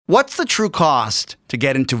What's the true cost to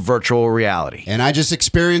get into virtual reality? And I just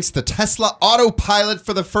experienced the Tesla Autopilot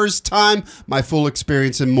for the first time. My full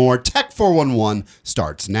experience and more. Tech 411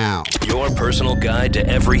 starts now. Your personal guide to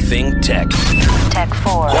everything tech. Tech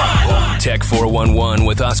 4. Tech 411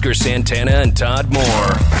 with Oscar Santana and Todd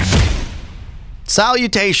Moore.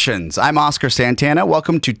 Salutations. I'm Oscar Santana.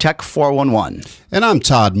 Welcome to Tech 411. And I'm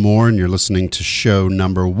Todd Moore, and you're listening to show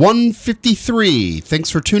number 153. Thanks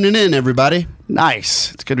for tuning in, everybody.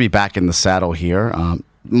 Nice. It's good to be back in the saddle here.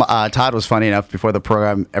 Todd was funny enough before the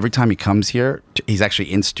program. Every time he comes here, he's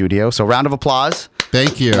actually in studio. So round of applause.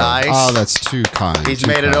 Thank you. Nice. Oh, that's too kind. He's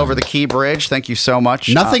made it over the Key Bridge. Thank you so much.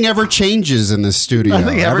 Nothing ever changes in this studio.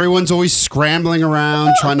 Everyone's always scrambling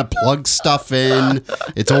around, trying to plug stuff in.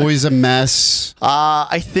 It's always a mess.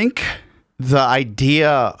 I think the idea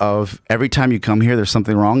of every time you come here, there's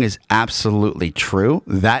something wrong is absolutely true.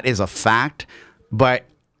 That is a fact. But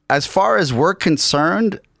as far as we're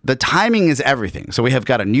concerned, the timing is everything. So we have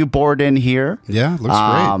got a new board in here. Yeah,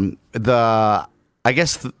 looks great. I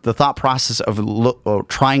guess the thought process of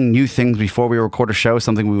trying new things before we record a show is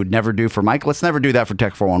something we would never do for Mike. Let's never do that for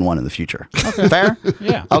Tech 411 in the future. Okay. Fair?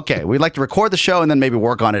 Yeah. Okay. We'd like to record the show and then maybe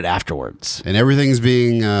work on it afterwards. And everything's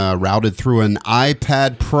being routed through an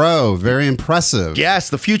iPad Pro. Very impressive.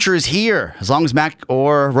 Yes, the future is here. As long as Mac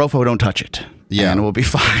or Rofo don't touch it. Yeah. And we'll be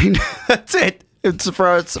fine. That's it.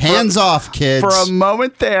 Hands off, kids. For a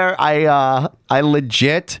moment there, I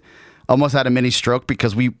legit almost had a mini stroke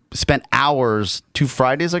because we spent hours 2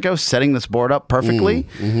 Fridays ago setting this board up perfectly.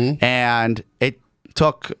 And it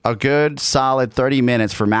took a good solid 30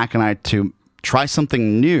 minutes for Mac and I to try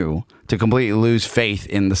something new to completely lose faith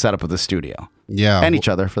in the setup of the studio. Yeah. And each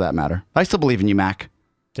other, for that matter. I still believe in you, Mac.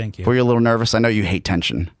 Thank you. Were you a little nervous? I know you hate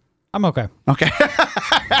tension. I'm okay. Okay.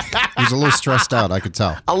 He was a little stressed out, I could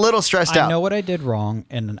tell. A little stressed out. I know what I did wrong,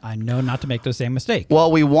 and I know not to make the same mistake. Well,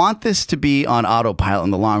 we want this to be on autopilot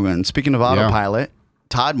in the long run. Speaking of autopilot,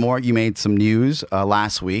 Todd Moore, you made some news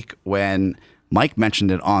last week when Mike mentioned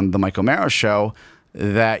it on the Mike O'Mara show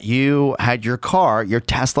that you had your car, your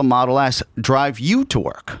Tesla Model S, drive you to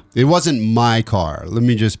work. It wasn't my car. Let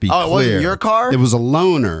me just be clear. Oh, it wasn't your car? It was a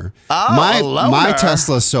loaner. Oh, a loaner. My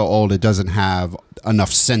Tesla's so old it doesn't have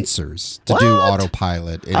enough sensors to do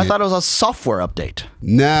autopilot. I thought it was a software update.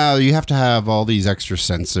 No, you have to have all these extra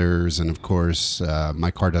sensors, and of course, my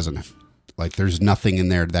car doesn't have, there's nothing in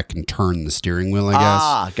there that can turn the steering wheel, I guess.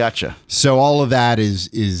 Ah, gotcha. So all of that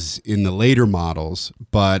is in the later models,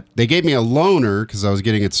 but they gave me a loaner because I was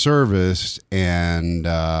getting it serviced, and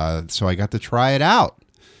so I got to try it out.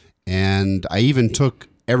 And I even took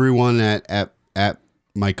everyone at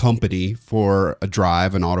my company for a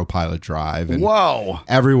drive, an autopilot drive. And whoa!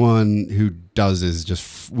 Everyone who does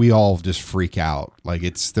is we all just freak out.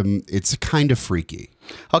 It's kind of freaky.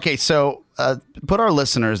 Okay, so put our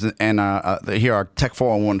listeners and here our Tech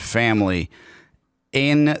 411 family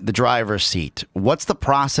in the driver's seat. What's the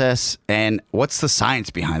process and what's the science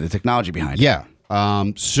behind the technology behind it? Yeah.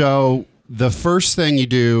 So the first thing you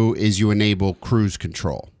do is you enable cruise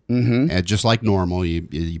control. And just like normal,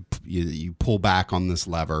 you pull back on this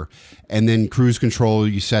lever, and then cruise control,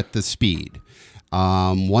 you set the speed.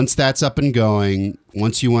 Once that's up and going,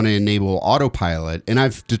 once you want to enable autopilot, and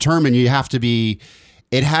I've determined it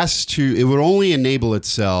would only enable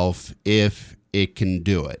itself if it can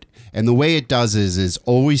do it. And the way it does is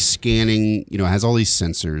always scanning, it has all these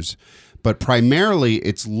sensors, but primarily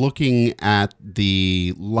it's looking at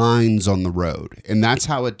the lines on the road. And that's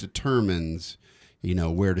how it determines,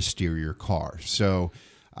 where to steer your car. So,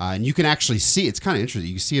 and you can actually see, it's kind of interesting.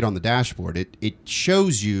 You can see it on the dashboard. It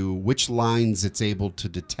shows you which lines it's able to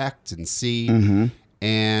detect and see.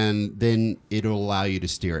 And then it'll allow you to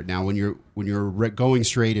steer it. Now, when you're going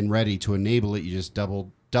straight and ready to enable it, you just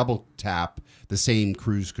double tap the same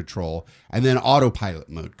cruise control, and then autopilot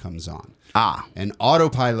mode comes on. And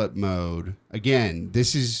autopilot mode, again,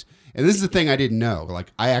 this is the thing I didn't know.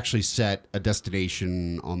 I actually set a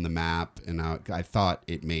destination on the map, and I thought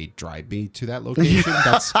it may drive me to that location.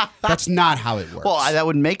 That's not how it works. Well, that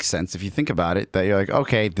would make sense if you think about it. That you're like,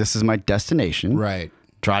 okay, this is my destination. Right.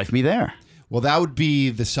 Drive me there. Well, that would be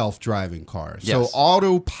the self-driving car. Yes. So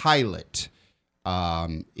autopilot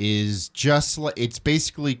is just it's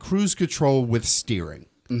basically cruise control with steering.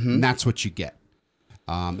 And that's what you get.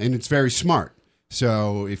 And it's very smart.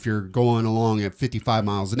 So if you're going along at 55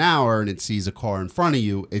 miles an hour and it sees a car in front of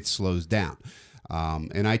you, it slows down.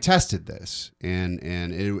 And I tested this, and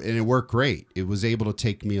it worked great. It was able to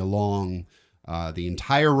take me along the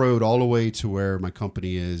entire road all the way to where my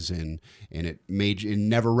company is, and it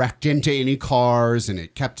never wrecked into any cars, and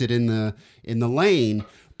it kept it in the lane.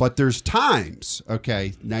 But there's times,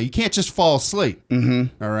 okay, now you can't just fall asleep, all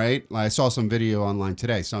right? I saw some video online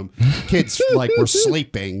today. Some kids like were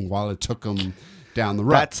sleeping while it took them down the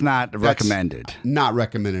road. That's not recommended. Not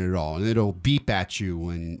recommended at all. And it'll beep at you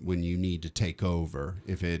when you need to take over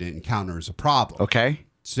if it encounters a problem. Okay.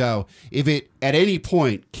 So if it at any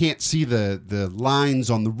point can't see the lines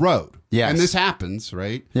on the road, Yes. and this happens,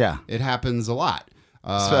 right? Yeah. It happens a lot.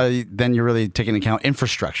 So then you're really taking into account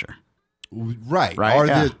infrastructure. Right. Right,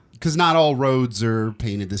 yeah. Because not all roads are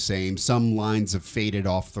painted the same. Some lines have faded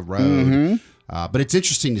off the road. But it's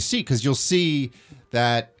interesting to see because you'll see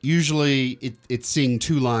that usually it's seeing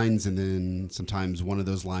two lines and then sometimes one of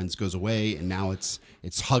those lines goes away and now it's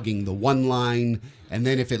hugging the one line. And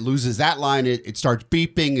then if it loses that line, it starts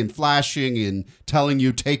beeping and flashing and telling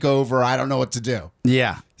you take over. I don't know what to do.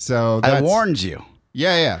 Yeah. So I warned you.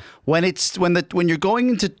 Yeah. When you're going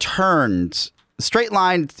into turns, straight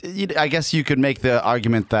line, I guess you could make the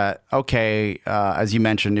argument that, okay, as you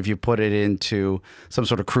mentioned, if you put it into some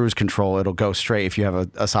sort of cruise control, it'll go straight if you have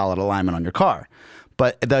a solid alignment on your car.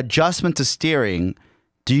 But the adjustment to steering,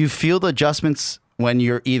 do you feel the adjustments when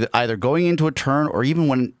you're either going into a turn or even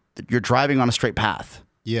when you're driving on a straight path?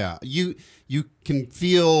 Yeah, you can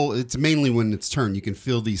feel, it's mainly when it's turned, you can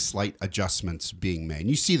feel these slight adjustments being made. And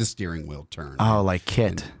you see the steering wheel turn. Oh, like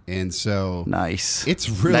Kit. And so Nice. it's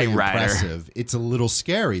really Knight Rider. impressive. It's a little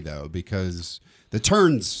scary though, because the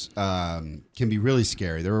turns can be really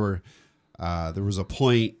scary. There was a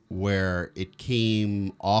point where it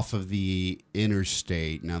came off of the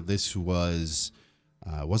interstate. Now this was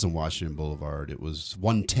it wasn't Washington Boulevard. It was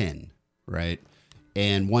 110, right?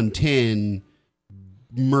 And 110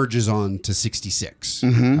 merges on to 66.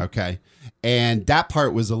 Okay. And that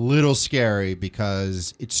part was a little scary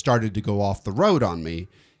because it started to go off the road on me.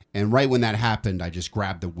 And right when that happened, I just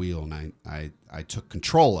grabbed the wheel and I took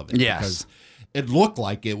control of it. Yes. Because it looked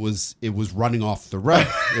like it was running off the road.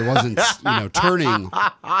 It wasn't, turning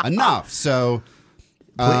enough. So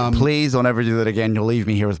Please don't ever do that again. You'll leave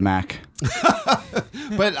me here with Mac.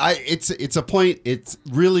 but it's a point. It's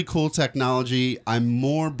really cool technology. I'm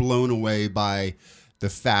more blown away by the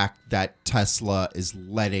fact that Tesla is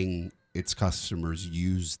letting its customers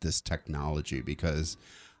use this technology, because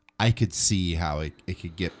I could see how it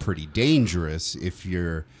could get pretty dangerous if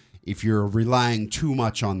you're relying too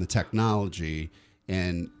much on the technology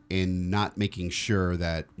and not making sure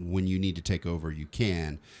that when you need to take over, you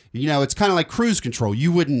can. It's kind of like cruise control.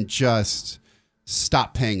 You wouldn't just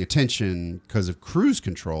stop paying attention because of cruise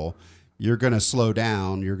control. You're going to slow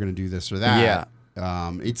down. You're going to do this or that. Yeah.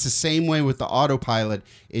 It's the same way with the autopilot.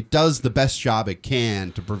 It does the best job it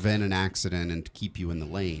can to prevent an accident and to keep you in the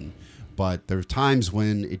lane. But there are times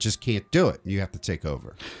when it just can't do it. You have to take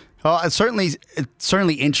over. Well, it's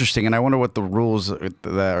certainly interesting, and I wonder what the rules that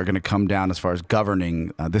are going to come down as far as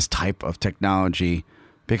governing this type of technology,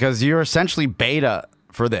 because you're essentially beta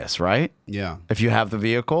for this, right? Yeah. If you have the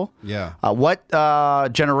vehicle. Yeah. What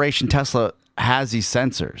generation Tesla has these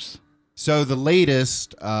sensors? So the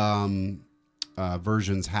latest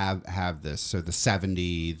versions have this. So the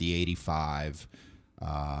 70, the 85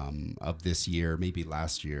 of this year, maybe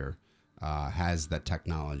last year, has that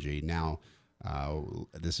technology. Now,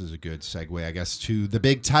 this is a good segue, I guess, to the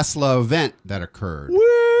big Tesla event that occurred.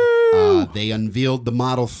 They unveiled the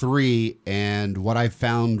Model 3, and what I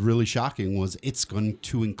found really shocking was it's going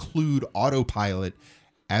to include autopilot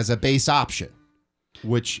as a base option,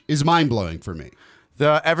 which is mind-blowing for me.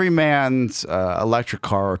 The everyman's electric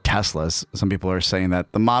car, or Teslas, some people are saying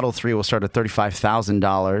that the Model 3 will start at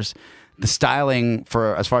 $35,000. The styling,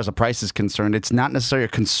 for as far as the price is concerned, it's not necessarily a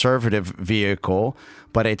conservative vehicle,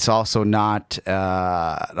 but it's also not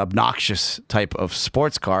an obnoxious type of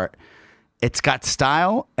sports car. It's got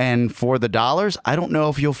style, and for the dollars, I don't know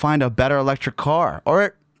if you'll find a better electric car,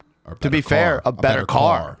 or to be fair, a better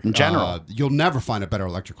car in general. You'll never find a better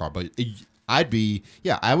electric car, but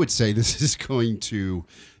I would say this is going to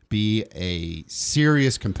be a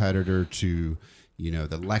serious competitor to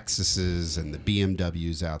the Lexuses and the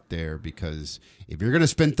BMWs out there, because if you're going to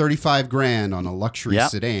spend $35,000 on a luxury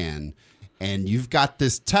sedan and you've got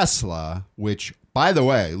this Tesla, which, by the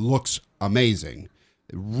way, looks amazing,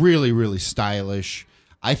 really, really stylish.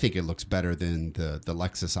 I think it looks better than the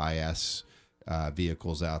Lexus IS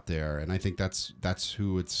vehicles out there, and I think that's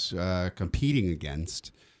who it's competing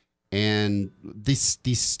against. And these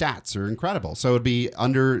stats are incredible. So it'd be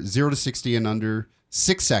under 0 to 60 in under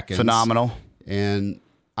 6 seconds. Phenomenal. And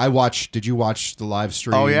did you watch the live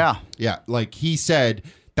stream? Oh, yeah. Yeah. Like he said,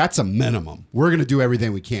 that's a minimum. We're going to do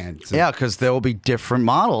everything we can. Yeah, because there will be different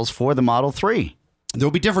models for the Model 3.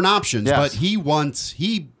 There'll be different options, yes. but Elon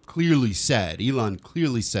clearly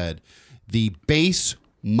said the base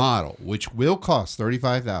model, which will cost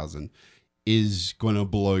 $35,000, is going to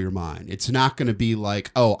blow your mind. It's not going to be like,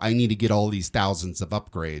 oh, I need to get all these thousands of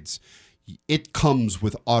upgrades. It comes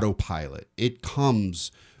with autopilot. It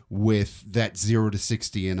comes with that 0 to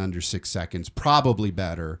 60 in under 6 seconds, probably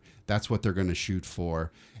better. That's what they're going to shoot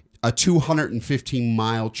for. A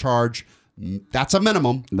 215-mile charge, that's a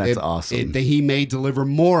minimum. That's awesome. He may deliver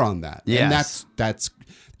more on that. Yes. And that's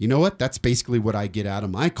you know what? That's basically what I get out of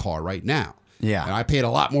my car right now. Yeah. And I paid a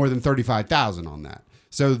lot more than $35,000 on that.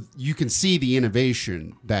 So you can see the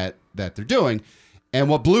innovation that they're doing. And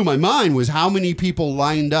what blew my mind was how many people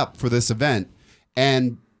lined up for this event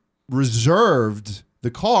and reserved the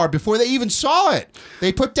car before they even saw it.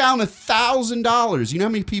 They put down $1,000. You know how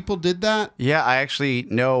many people did that? Yeah, I actually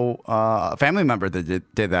know a family member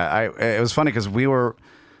that did that. It was funny because we were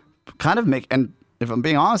kind of and if I'm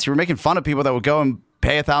being honest, we were making fun of people that would go and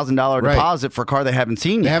pay $1,000 Right. deposit for a car they haven't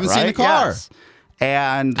seen yet. They haven't seen right? the car. Yes.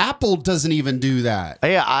 And Apple doesn't even do that.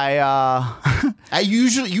 yeah, I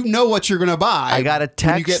usually, you know what you're going to buy. I got a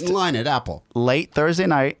when you get text- in line at Apple. late Thursday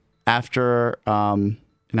night after,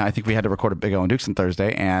 I think we had to record a Big O and Dukes on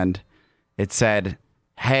Thursday, and it said,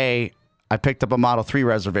 hey, I picked up a Model 3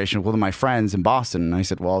 reservation with one of my friends in Boston. And I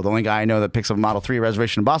said, well, the only guy I know that picks up a Model 3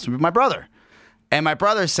 reservation in Boston would be my brother. And my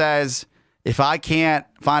brother says, if I can't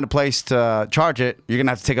find a place to charge it, you're going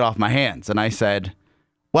to have to take it off my hands. And I said,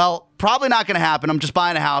 well, probably not going to happen. I'm just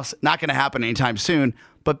buying a house. Not going to happen anytime soon.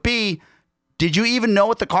 But B, did you even know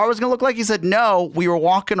what the car was going to look like? He said, no. We were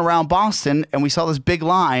walking around Boston and we saw this big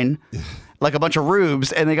line, like a bunch of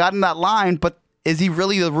rubes, and they got in that line. But is he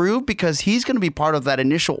really the rube? Because he's going to be part of that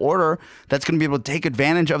initial order that's going to be able to take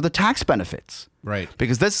advantage of the tax benefits. Right.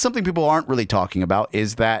 Because this is something people aren't really talking about,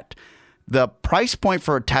 is that the price point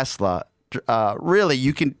for a Tesla, really,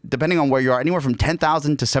 you can, depending on where you are, anywhere from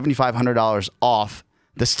 $10,000 to $7,500 off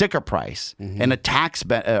the sticker price, and a tax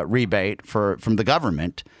rebate from the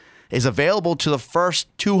government is available to the first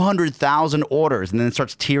 200,000 orders, and then it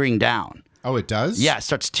starts tearing down. Oh, it does? Yeah, it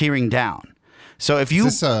starts tearing down. So if you...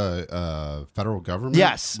 Is this a federal government?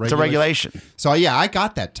 Yes, it's a regulation. So, yeah, I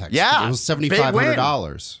got that text. Yeah, It was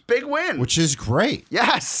 $7,500. Big win. Which is great.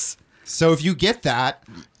 Yes. So if you get that...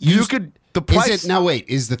 You could... The price... Is it, now, wait,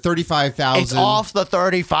 is the $35,000... It's off the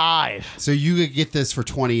 35. So you could get this for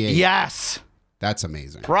 $28,000. Yes. That's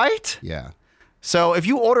amazing. Right? Yeah. So if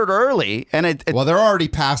you ordered early and it Well, they're already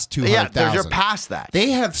past 200,000. yeah, you're past that. They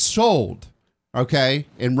have sold, okay,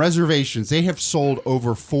 in reservations, they have sold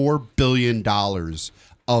over $4 billion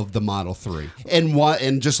of the Model 3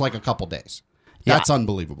 in just like a couple days. That's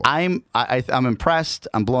unbelievable. I'm impressed.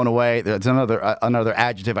 I'm blown away. There's another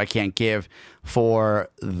adjective I can't give for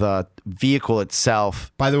the vehicle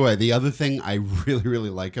itself. By the way, the other thing I really, really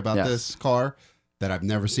like about Yes. this car that I've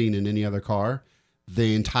never seen in any other car,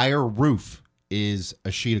 the entire roof is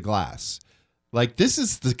a sheet of glass. Like, this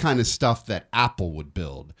is the kind of stuff that Apple would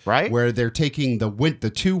build. Right. Where they're taking the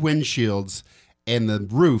two windshields and the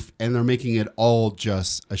roof, and they're making it all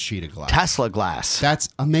just a sheet of glass. Tesla glass. That's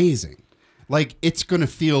amazing. Like, it's going to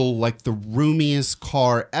feel like the roomiest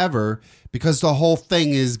car ever because the whole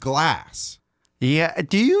thing is glass. Yeah.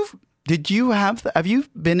 Have you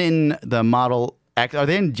been in the Model X? Are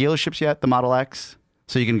they in dealerships yet, the Model X?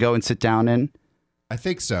 So you can go and sit down in? I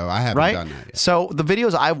think so. I haven't Right? done that yet. So the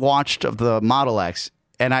videos I watched of the Model X,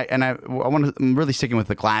 and I'm really sticking with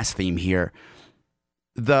the glass theme here.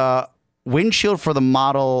 The windshield for the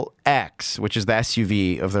Model X, which is the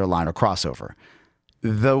SUV of their line or crossover,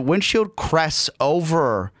 the windshield crests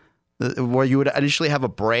over where you would initially have a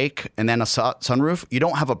brake and then a sunroof. You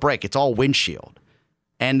don't have a brake. It's all windshield.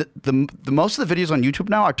 And the most of the videos on YouTube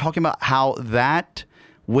now are talking about how that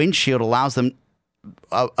windshield allows them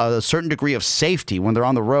a certain degree of safety when they're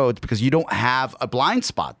on the roads because you don't have a blind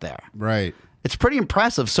spot there. Right. It's pretty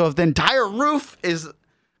impressive. So if the entire roof is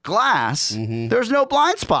glass, there's no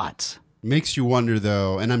blind spots. Makes you wonder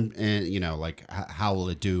though, and like how will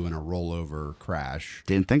it do in a rollover crash?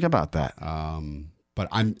 Didn't think about that.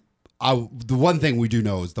 But the one thing we do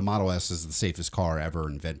know is the Model S is the safest car ever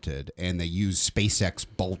invented, and they use SpaceX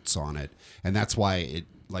bolts on it, and that's why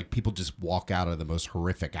people just walk out of the most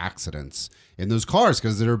horrific accidents in those cars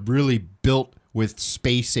because they're really built with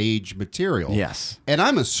space age material. Yes. And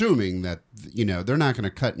I'm assuming that they're not going to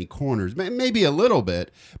cut any corners, maybe a little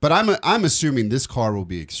bit, but I'm assuming this car will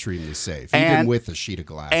be extremely safe, even with a sheet of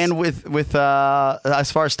glass. And with as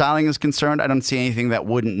far as styling is concerned, I don't see anything that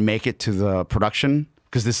wouldn't make it to the production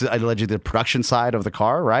because this is allegedly the production side of the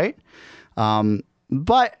car, right?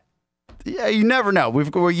 But yeah, you never know.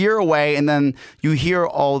 We're a year away, and then you hear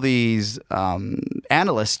all these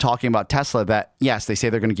analysts talking about Tesla that, yes, they say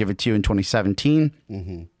they're going to give it to you in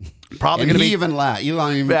 2017. Probably and going to he be even laughed.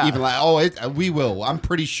 Elon even laughed. Oh, we will. I'm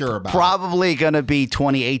pretty sure about it. probably going to be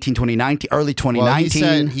 2018, 2019, early 2019.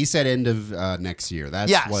 Well, he said end of next year. That's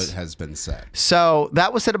Yes. what has been said. So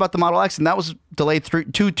that was said about the Model X, and that was delayed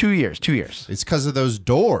two years. 2 years. It's because of those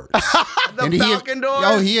doors. The Falcon doors?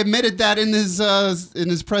 Oh, he admitted that in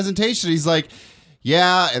his presentation. He's like,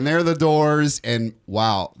 yeah, and they're the doors. And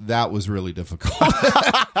wow, that was really difficult.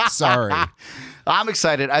 Sorry. I'm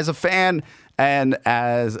excited as a fan and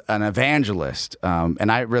as an evangelist.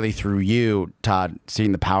 And I really, through you, Todd,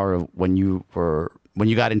 seeing the power of when you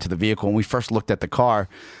got into the vehicle and we first looked at the car,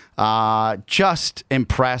 just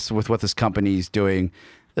impressed with what this company is doing.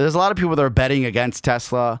 There's a lot of people that are betting against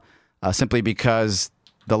Tesla simply because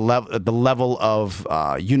the level of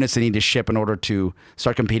units they need to ship in order to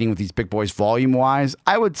start competing with these big boys volume-wise.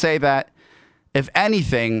 I would say that, if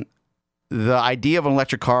anything, the idea of an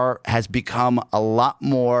electric car has become a lot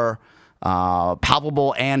more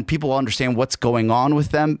palpable, and people understand what's going on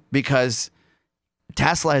with them because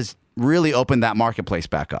Tesla has really opened that marketplace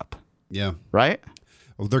back up. Yeah. Right?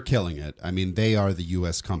 Well, they're killing it. I mean, they are the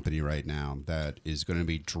U.S. company right now that is going to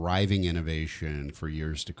be driving innovation for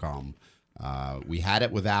years to come. We had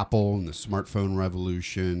it with Apple and the smartphone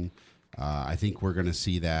revolution. I think we're going to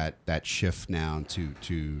see that shift now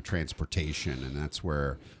to transportation, and that's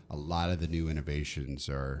where a lot of the new innovations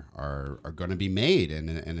are going to be made.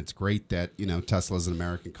 And it's great that Tesla's an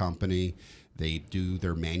American company. They do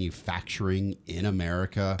their manufacturing in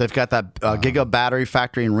America. They've got that Giga battery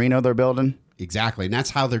factory in Reno they're building. Exactly, and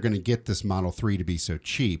that's how they're going to get this Model 3 to be so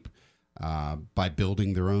cheap. By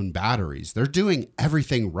building their own batteries. They're doing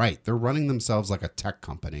everything right. They're running themselves like a tech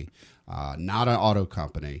company, not an auto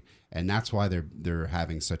company. And that's why they're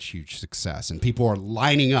having such huge success. And people are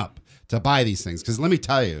lining up to buy these things. Because let me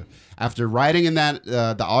tell you, after riding in that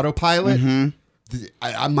the autopilot,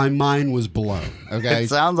 my mind was blown. Okay, It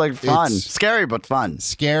sounds like fun. It's Scary, but fun.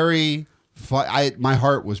 scary. My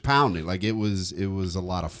heart was pounding. Like it was a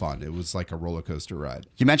lot of fun. It was like a roller coaster ride.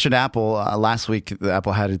 You mentioned Apple. Last week,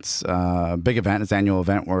 Apple had its big event, its annual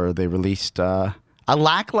event, where they released a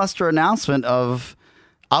lackluster announcement of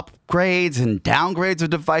upgrades and downgrades of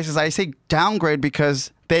devices. I say downgrade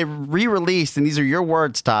because they re-released, and these are your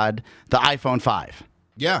words, Todd, the iPhone 5.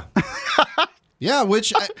 Yeah. Yeah,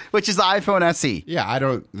 which is the iPhone SE.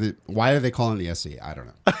 yeah, why are they calling it the SE? I don't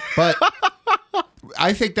know. But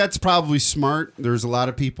I think that's probably smart. There's a lot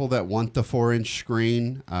of people that want the 4-inch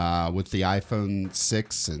screen. With the iPhone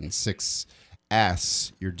 6 and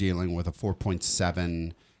 6S, you're dealing with a 4.7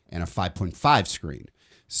 and a 5.5 screen.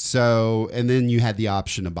 So, and then you had the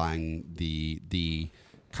option of buying the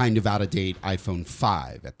kind of out-of-date iPhone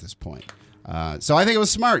 5 at this point. So I think it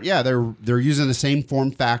was smart. Yeah, they're using the same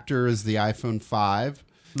form factor as the iPhone 5.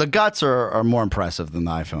 The guts are more impressive than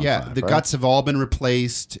the iPhone 5. The right? guts have all been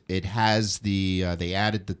replaced. It has they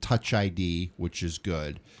added the Touch ID, which is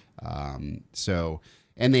good. And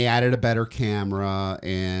they added a better camera,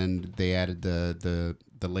 and they added the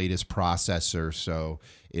latest processor. So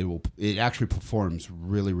it actually performs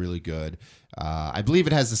really, really good. I believe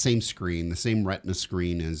it has the same screen, the same Retina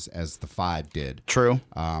screen as the 5 did. True.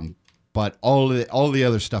 But all the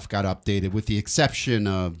other stuff got updated, with the exception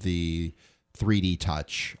of the 3D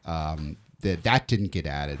Touch. That didn't get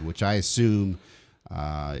added, which I assume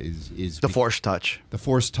is The Force Touch. the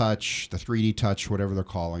Force Touch, the 3D Touch, whatever they're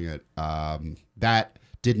calling it. That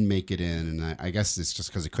didn't make it in, and I guess it's just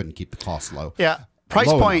because it couldn't keep the cost low. Yeah. Price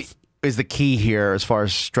Low point enough. is the key here as far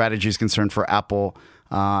as strategy is concerned for Apple.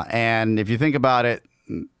 And if you think about it,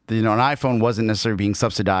 an iPhone wasn't necessarily being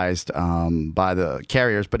subsidized by the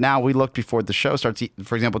carriers, but now we looked before the show starts.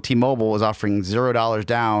 For example, T-Mobile is offering $0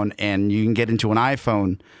 down, and you can get into an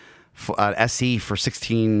iPhone SE for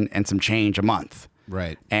 $16 and some change a month.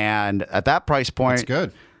 Right. And at that price point,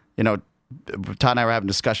 That's good. Todd and I were having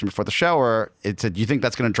a discussion before the show where it said, do you think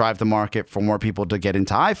that's going to drive the market for more people to get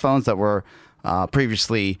into iPhones that were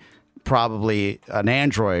previously probably an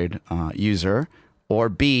Android user? Or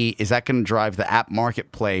B, is that going to drive the app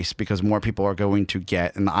marketplace because more people are going to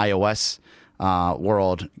get in the iOS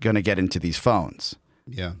world going to get into these phones?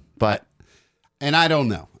 Yeah. And I don't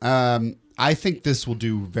know. I think this will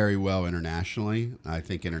do very well internationally. I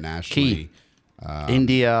think internationally,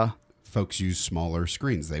 India. folks use smaller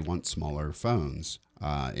screens. They want smaller phones.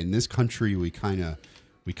 In this country, we kind of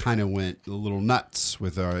went a little nuts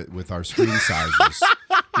with our screen sizes.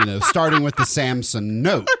 Starting with the Samsung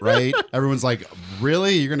Note, right? Everyone's like,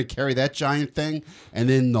 really? You're going to carry that giant thing? And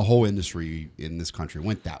then the whole industry in this country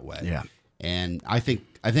went that way. Yeah. And I think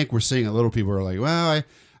we're seeing a little people are like, well,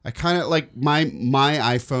 I kind of like my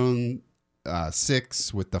iPhone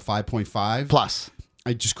 6 with the 5.5. Plus.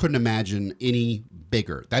 I just couldn't imagine any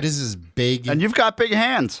bigger. That is as big. And you've got big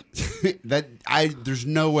hands. There's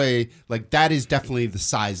no way, like, that is definitely the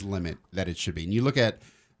size limit that it should be. And you look at,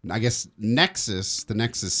 I guess, Nexus, the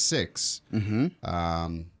Nexus 6.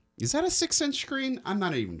 Mm-hmm. Is that a 6-inch screen? I'm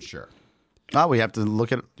not even sure. Oh, we have to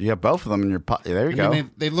look at. You have both of them in your. There you go.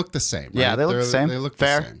 They look the same. Right? Yeah, they look the same. They look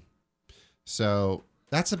Fair. the same. So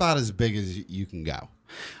that's about as big as you can go.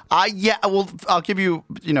 Yeah. Well, I'll give you.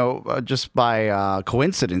 Just by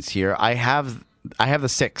coincidence here, I have the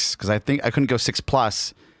 6 because I think I couldn't go 6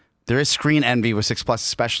 Plus. There is screen envy with 6 Plus,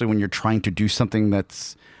 especially when you're trying to do something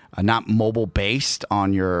that's not mobile based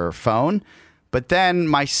on your phone. But then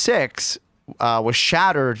my 6 was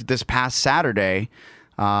shattered this past Saturday.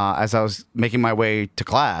 As I was making my way to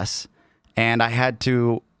class, and I had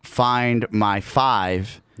to find my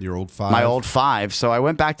 5. Your old 5? My old 5. So I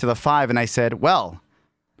went back to the 5, and I said, well,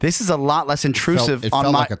 this is a lot less intrusive. It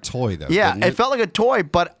felt like a toy, though. Yeah, didn't it felt like a toy,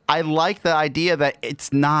 but I like the idea that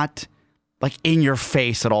it's not like in your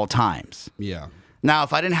face at all times. Yeah. Now,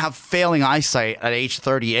 if I didn't have failing eyesight at age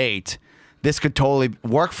 38, this could totally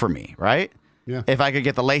work for me, right? Yeah. If I could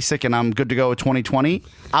get the LASIK and I'm good to go with 20/20,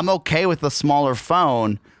 I'm okay with the smaller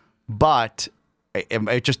phone, but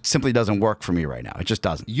it just simply doesn't work for me right now. It just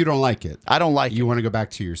doesn't. You don't like it. I don't like You it. want to go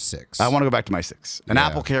back to your 6. I want to go back to my 6. And Yeah.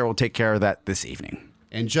 Apple Care will take care of that this evening.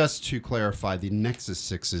 And just to clarify, the Nexus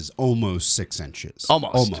 6 is almost 6 inches.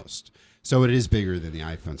 Almost. So it is bigger than the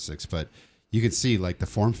iPhone 6, but you can see, like, the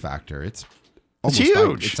form factor. It's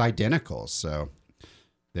huge. It's identical. So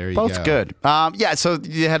there you go. Both good. Yeah, so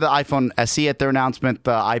you had the iPhone SE at their announcement,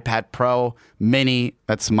 the iPad Pro Mini.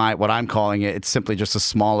 That's what I'm calling it. It's simply just a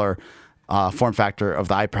smaller form factor of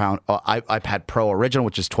the iPad Pro original,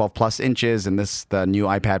 which is 12 plus inches, and the new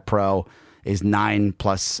iPad Pro is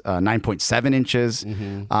 9.7 inches.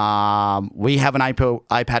 Mm-hmm. We have an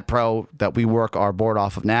iPad Pro that we work our board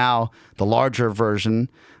off of now, the larger version,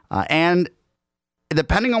 and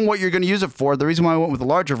depending on what you're going to use it for, the reason why I went with the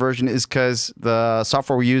larger version is because the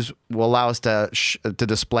software we use will allow us to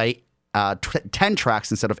display 10 tracks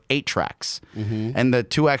instead of 8 tracks. Mm-hmm. And the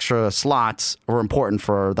 2 extra slots were important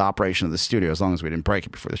for the operation of the studio, as long as we didn't break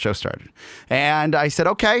it before the show started. And I said,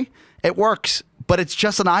 okay, it works, but it's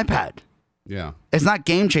just an iPad. Yeah. It's not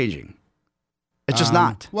game-changing. It's just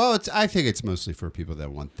not. Well, I think it's mostly for people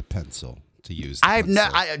that want the pencil to use.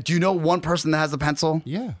 Do you know one person that has the pencil?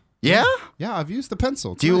 Yeah. Yeah? Yeah, I've used the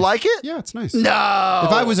pencil. It's Do you nice. like it? Yeah, it's nice. No.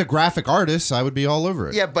 If I was a graphic artist, I would be all over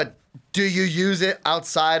it. Yeah, but do you use it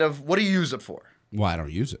outside of... What do you use it for? Well, I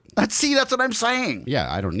don't use it. That's what I'm saying.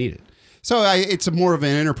 Yeah, I don't need it. So it's more of an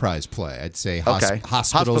enterprise play. I'd say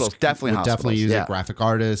hospitals definitely would definitely use yeah. it, graphic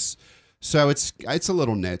artists. So it's a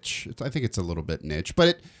little niche. I think it's a little bit niche.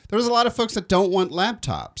 But there's a lot of folks that don't want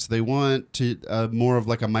laptops. They want more of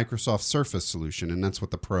like a Microsoft Surface solution, and that's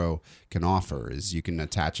what the Pro can offer, is you can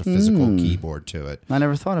attach a physical keyboard to it. I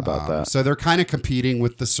never thought about that. So they're kind of competing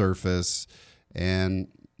with the Surface. And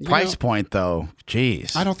price point, though,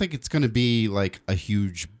 jeez. I don't think it's going to be like a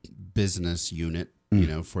huge business unit,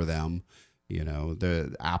 for them.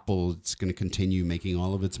 The Apple's going to continue making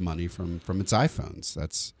all of its money from its iPhones.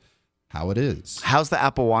 That's how it is. How's the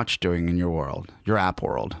Apple Watch doing in your app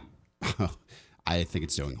world? I think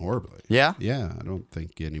it's doing horribly. Yeah? Yeah, I don't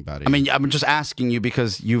think anybody... I mean, I'm just asking you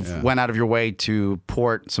because you've went out of your way to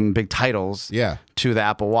port some big titles to the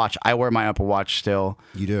Apple Watch. I wear my Apple Watch still.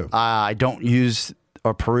 You do? I don't use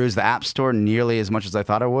or peruse the App Store nearly as much as I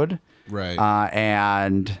thought I would. Right.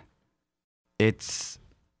 And it's...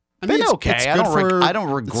 I mean, it's okay. I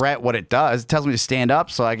don't regret what it does. It tells me to stand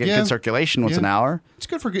up so I get good circulation once an hour. It's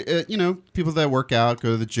good for people that work out,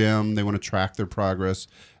 go to the gym, they want to track their progress.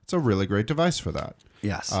 It's a really great device for that.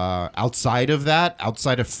 Yes. Outside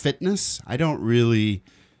of fitness, I don't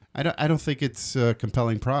think it's a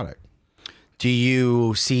compelling product. Do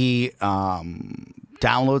you see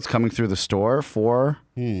downloads coming through the store for?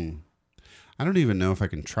 I don't even know if I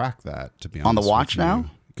can track that, to be honest. On the watch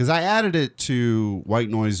now? Because I added it to White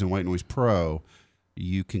Noise and White Noise Pro.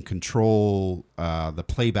 You can control the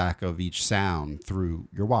playback of each sound through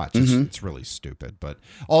your watch. It's really stupid, but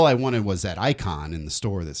all I wanted was that icon in the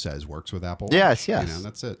store that says works with Apple Watch. Yes.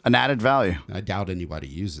 That's it. An added value. I doubt anybody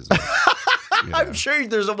uses it. I'm sure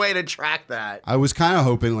there's a way to track that. I was kind of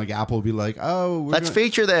hoping like Apple would be like, "Oh, let's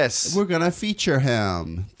feature this. We're gonna feature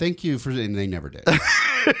him. Thank you for," and they never did.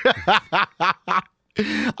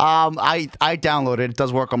 I downloaded it. It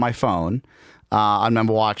does work on my phone. On my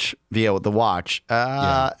watch via the watch.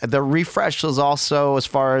 The refresh was also, as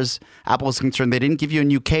far as Apple is concerned, they didn't give you a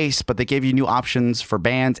new case, but they gave you new options for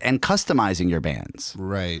bands and customizing your bands.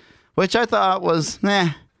 Right. Which I thought was,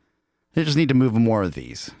 they just need to move more of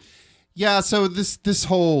these. Yeah, so this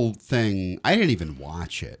whole thing, I didn't even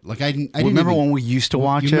watch it. Like I didn't Remember even, when we used to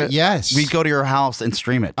watch it? Yes. We'd go to your house and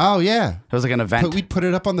stream it. Oh yeah. It was like an event. But we'd put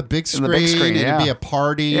it up on the big screen, the big screen, and yeah. it'd be a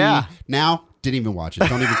party. Yeah. Now, didn't even watch it.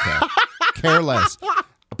 Don't even care. Care less.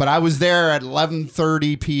 But I was there at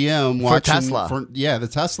 11:30 p.m. watching Tesla. the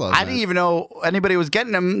Tesla. I didn't even know anybody was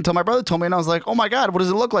getting them until my brother told me, and I was like, "Oh my god, what does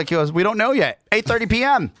it look like?" He goes, "We don't know yet. 8:30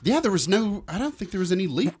 p.m. Yeah, there was no. I don't think there was any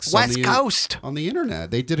leaks. West Coast on the internet.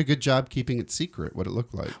 They did a good job keeping it secret what it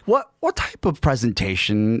looked like. What type of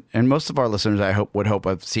presentation? And most of our listeners, I would hope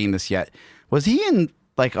have seen this yet. Was he in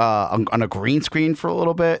like on a green screen for a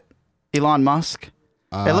little bit? Elon Musk.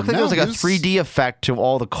 It looked like there was like a 3D effect to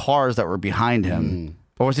all the cars that were behind him.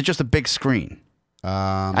 Or was it just a big screen?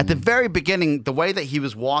 At the very beginning, the way that he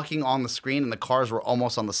was walking on the screen and the cars were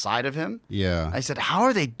almost on the side of him. Yeah. I said, how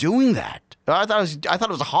are they doing that? I thought it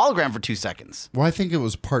was a hologram for 2 seconds. Well, I think it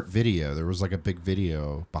was part video. There was like a big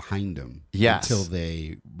video behind him. Yes. Until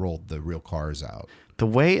they rolled the real cars out. The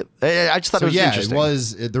way I just thought it was interesting.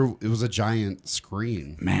 It was a giant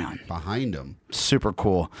screen, Man, behind him. Super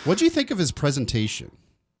cool. What do you think of his presentation?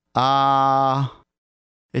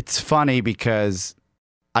 It's funny because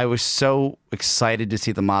I was so excited to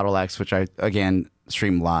see the Model X, which I, again,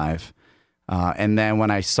 streamed live. And then when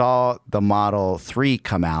I saw the Model 3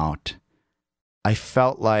 come out, I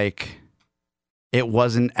felt like it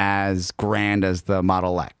wasn't as grand as the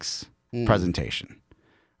Model X presentation.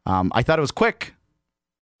 I thought it was quick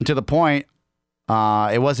and to the point.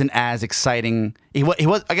 It wasn't as exciting.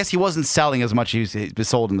 I guess he wasn't selling as much as he's been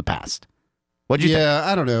sold in the past. What'd you think?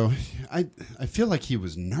 I don't know. I feel like he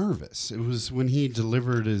was nervous. It was when he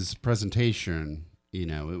delivered his presentation,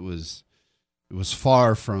 it was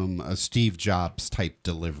far from a Steve Jobs type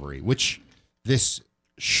delivery, which this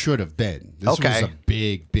should have been. This was a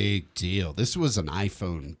big, big deal. This was an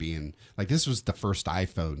iPhone this was the first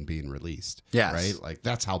iPhone being released. Yes. Right? Like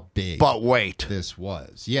that's how big But wait. this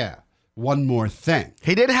was. Yeah. One more thing.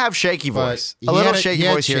 He did have shaky voice. A little shaky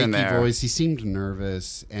voice here and there. He seemed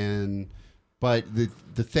nervous but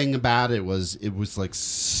the thing about it was like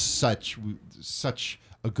such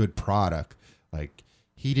a good product. Like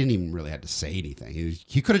he didn't even really have to say anything.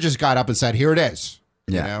 He could have just got up and said, "Here it is."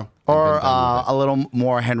 Yeah. Or a little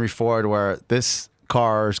more Henry Ford, where this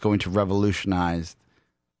car is going to revolutionize.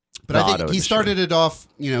 But I think he started it off,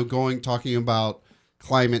 talking about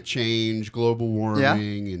climate change, global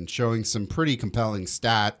warming, and showing some pretty compelling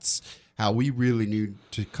stats. How we really need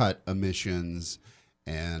to cut emissions.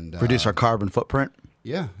 And reduce our carbon footprint.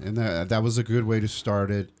 Yeah, and that was a good way to start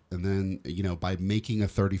it. And then by making a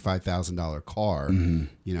 $35,000 car,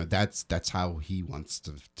 that's how he wants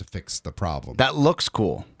to fix the problem. That looks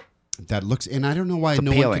cool. And I don't know why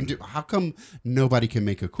no one can do. How come nobody can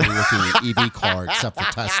make a cool looking EV car except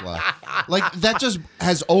for Tesla? Like that just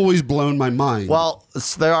has always blown my mind. Well,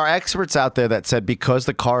 there are experts out there that said because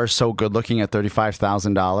the car is so good looking at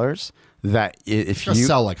 $35,000. That if you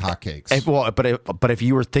sell like hotcakes. But if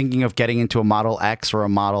you were thinking of getting into a Model X or a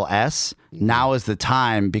Model S, now is the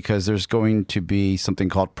time because there's going to be something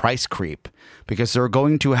called price creep because they're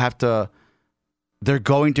going to have to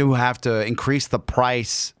increase the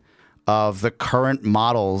price of the current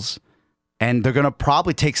models, and they're going to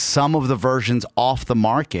probably take some of the versions off the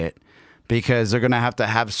market because they're going to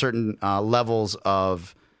have certain levels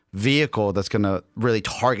of vehicle that's going to really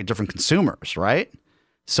target different consumers, right?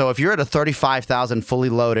 So if you're at a $35,000 fully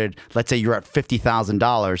loaded, let's say you're at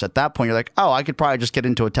 $50,000, at that point you're like, oh, I could probably just get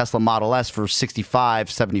into a Tesla Model S for $65,000,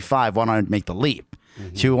 $75,000. Why don't I make the leap?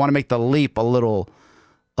 Mm-hmm. So you want to make the leap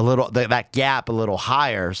that gap a little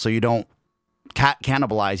higher, so you don't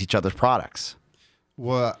cannibalize each other's products.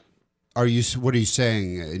 What are you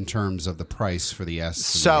saying in terms of the price for the S?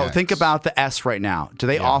 So think about the S right now. Do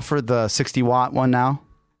they offer the 60-watt one now?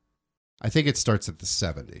 I think it starts at the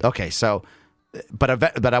 70. Okay, so. But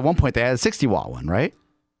at one point they had a 60-watt one, right?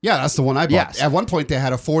 Yeah, that's the one I bought. Yes. At one point they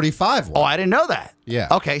had a 45-watt. Oh, I didn't know that. Yeah.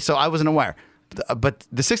 Okay, so I wasn't aware. But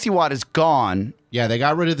the 60-watt is gone. Yeah, they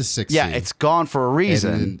got rid of the 60. Yeah, it's gone for a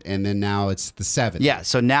reason. And then now it's the 70. Yeah,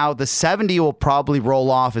 so now the 70 will probably roll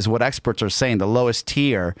off is what experts are saying, the lowest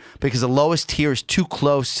tier, because the lowest tier is too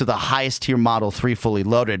close to the highest tier Model 3 fully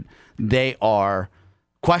loaded. They are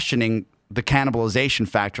questioning the cannibalization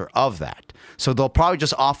factor of that. So they'll probably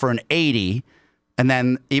just offer an 80. And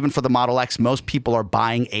then even for the Model X, most people are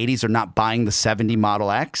buying 80s. They're not buying the 70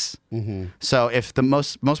 Model X. Mm-hmm. So if the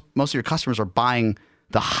most of your customers are buying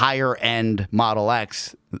the higher end Model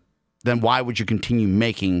X, then why would you continue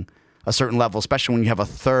making a certain level, especially when you have a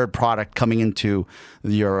third product coming into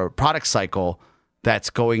your product cycle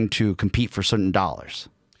that's going to compete for certain dollars?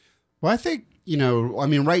 Well, I think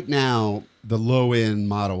right now the low end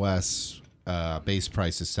Model S base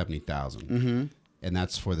price is $70,000, and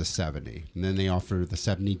that's for the 70. And then they offer the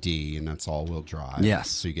 70D, and that's all-wheel drive. Yes.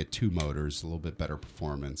 So you get 2 motors, a little bit better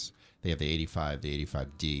performance. They have the 85, the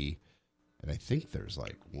 85D, and I think there's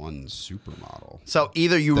like one supermodel. So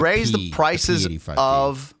either you raise the prices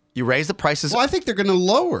of you raise the prices. Well, I think they're going to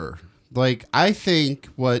lower. Like, I think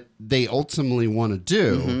what they ultimately want to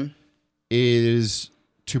do is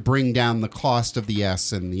to bring down the cost of the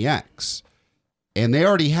S and the X. And they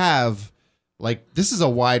already have, like, this is a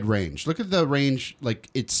wide range. Look at the range. Like,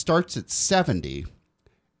 it starts at 70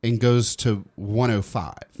 and goes to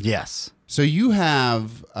 105. Yes. So you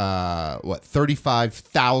have,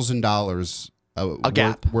 $35,000 A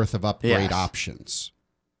gap. worth of upgrade Yes. options.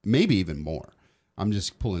 Maybe even more. I'm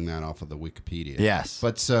just pulling that off of the Wikipedia. Yes.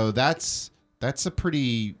 But so that's a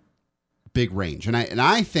pretty big range. And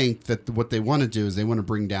I think that what they want to do is they want to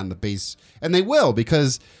bring down the base, and they will,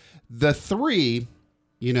 because the 3,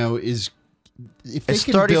 is if they It's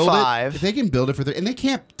can build 35. it, if they can build it for they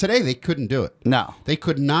can't today. They couldn't do it. No. They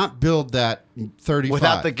could not build that 35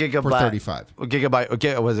 Without the gigabyte for 35.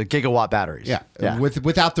 Was it gigawatt batteries? Yeah,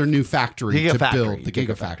 without their new factory to Gigafactory. build the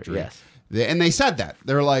Gigafactory, Gigafactory. yes. And they said that.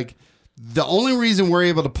 They're like, the only reason we're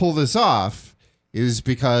able to pull this off is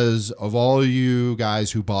because of all you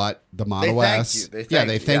guys who bought the Model thanked S. you.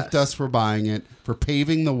 They thanked us for buying it, for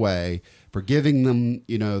paving the way, for giving them,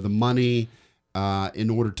 the money in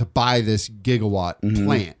order to buy this gigawatt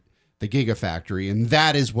plant, the Gigafactory, and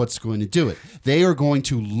that is what's going to do it. They are going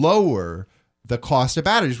to lower the cost of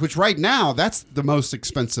batteries, which right now that's the most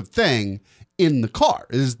expensive thing in the car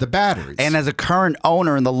is the batteries. And as a current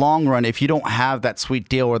owner, in the long run, if you don't have that sweet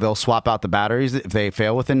deal where they'll swap out the batteries if they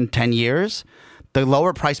fail within 10 years, the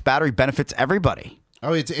lower price battery benefits everybody.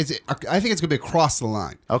 Oh, I think it's going to be across the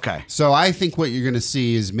line. Okay. So I think what you're going to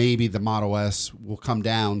see is maybe the Model S will come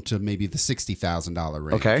down to maybe the $60,000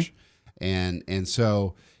 range. Okay. And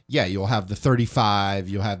so, yeah, you'll have the 35,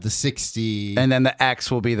 you'll have the 60. And then the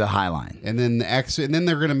X will be the Highline. And then the X, and then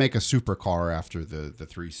they're going to make a supercar after the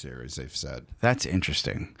 3 Series, they've said. That's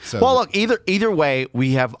interesting. So well, look, either way,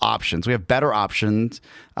 we have options. We have better options.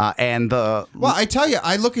 Well, I tell you,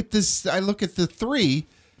 I look at the 3,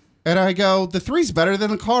 and I go, the 3's better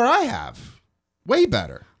than the car I have. Way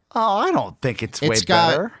better. Oh, I don't think it's way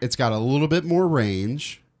better. It's got a little bit more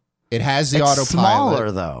range. It has the It's autopilot.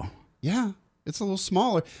 smaller, though. Yeah, it's a little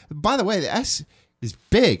smaller. By the way, the S is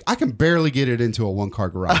big. I can barely get it into a one-car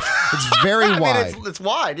garage. It's very wide. It's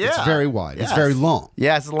wide, yeah. It's very wide. Yes. It's very long.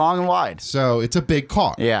 Yeah, it's long and wide. So it's a big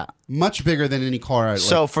car. Yeah. Much bigger than any car.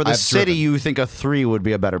 So for the I've city, driven. you think a 3 would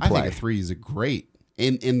be a better I play? think a 3 is a great.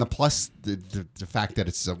 In the plus, the fact that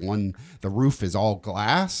it's the roof is all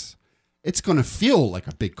glass, it's going to feel like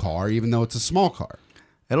a big car, even though it's a small car.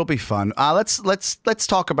 It'll be fun. Let's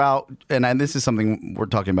talk about, and this is something we're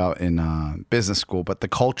talking about in business school, but the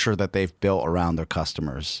culture that they've built around their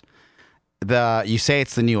customers. You say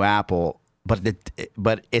it's the new Apple, but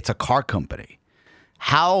it's a car company.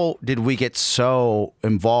 How did we get so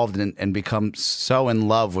involved and become so in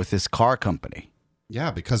love with this car company? Yeah,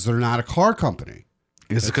 because they're not a car company.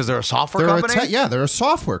 Is it because they're a software company? They're a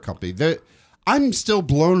software company. I'm still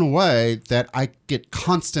blown away that I get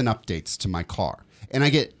constant updates to my car. And I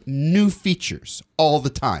get new features all the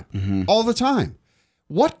time. Mm-hmm. All the time.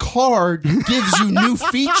 What car gives you new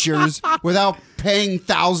features without paying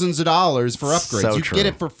thousands of dollars for upgrades? So you true. get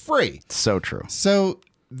it for free. So true. So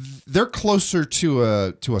they're closer to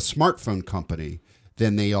a smartphone company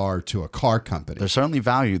than they are to a car company. They're certainly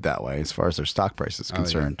valued that way as far as their stock price is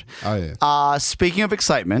concerned. Oh, yeah. Speaking of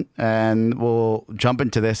excitement, and we'll jump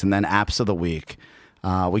into this and then apps of the week.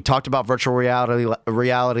 We talked about virtual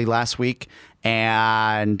reality last week,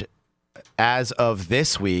 and as of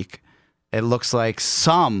this week, it looks like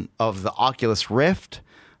some of the Oculus Rift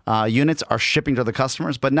units are shipping to the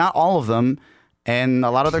customers, but not all of them. And a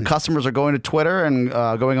lot of their customers are going to Twitter and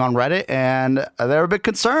going on Reddit, and they're a bit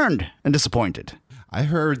concerned and disappointed. I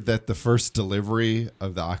heard that the first delivery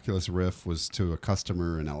of the Oculus Rift was to a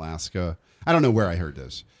customer in Alaska. I don't know where I heard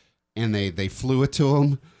this. And they flew it to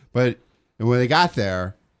him. But when they got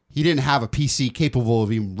there, he didn't have a PC capable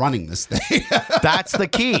of even running this thing. That's the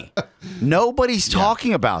key. Nobody's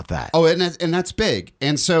talking about that. Oh, and that's big.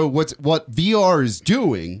 And so what VR is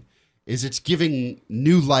doing is it's giving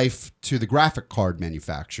new life to the graphic card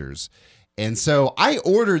manufacturers. And so I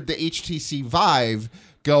ordered the HTC Vive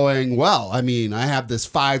going, well, I mean, I have this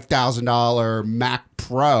 $5,000 Mac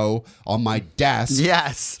Pro on my desk.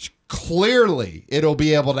 Yes. Clearly, it'll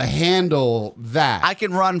be able to handle that. I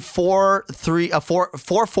can run four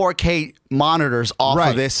 4K monitors off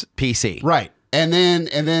Right. of this PC. Right. And then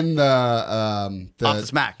the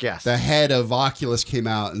Office Mac, yes. the head of Oculus came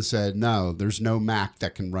out and said, no, there's no Mac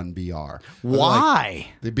that can run VR. Why?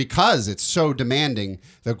 Because it's so demanding.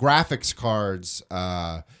 The graphics cards,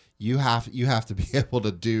 you have to be able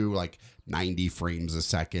to do like 90 frames a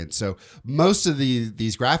second. So most of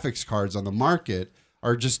these graphics cards on the market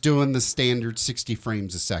are just doing the standard 60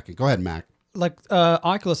 frames a second. Go ahead, Mac. Like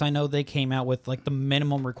Oculus, I know they came out with like the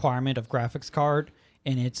minimum requirement of graphics card,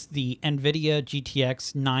 and it's the NVIDIA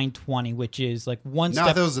GTX 920, which is like one No,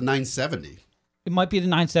 step. that was a 970. It might be the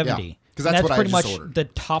 970. Yeah, 'cause that's what I pretty just much ordered. the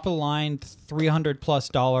top of the line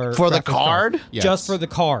 $300+ For the graphics card? Yes. Just for the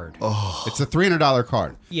card. It's a $300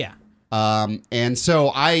 card. Yeah. And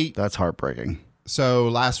so That's heartbreaking.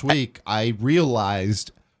 last week I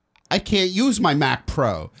realized I can't use my Mac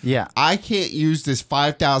Pro. Yeah. I can't use this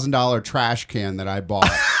 $5,000 trash can that I bought.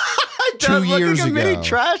 It does look like a mini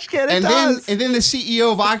trash can. It and does. then the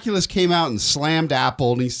CEO of Oculus came out and slammed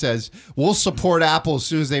Apple, and he says, "We'll support Apple as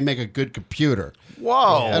soon as they make a good computer."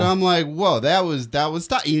 Whoa. And I'm like, "Whoa, that was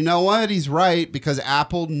tough." You know what? He's right, because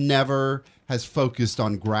Apple never has focused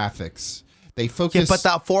on graphics. They focus. Yeah, but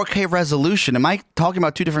that 4K resolution. Am I talking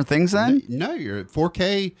about two different things then? No, you're at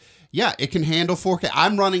 4K. Yeah, it can handle 4K.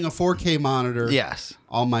 I'm running a 4K monitor. Yes.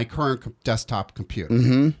 On my current desktop computer.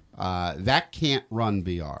 Mm-hmm. That can't run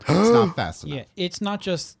VR. It's not fast enough. Yeah, it's not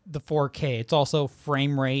just the 4K. It's also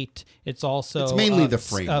frame rate. It's also It's mainly the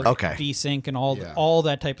frame rate. Okay. VSync and all Yeah. all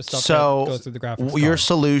that type of stuff So that goes through the graphics your card.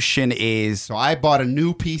 solution is So I bought a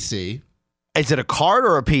new PC. it a card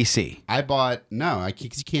or a PC?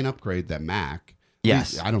 You can't upgrade that Mac.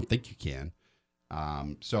 Yes. I don't think you can.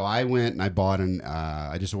 So I went and I bought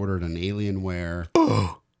I just ordered an Alienware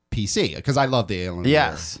PC because I love the Alienware.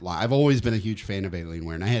 Yes. I've always been a huge fan of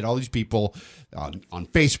Alienware, and I had all these people on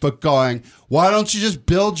Facebook going, "Why don't you just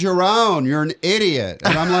build your own? You're an idiot."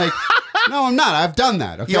 And I'm like, "No, I'm not. I've done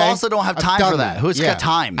that." Okay. You also don't have I've time done for that. Who's got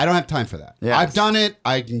time? I don't have time for that. Yes. I've done it.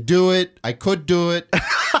 I can do it. I could do it.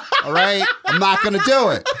 All right. I'm not going to do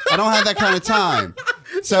it. I don't have that kind of time.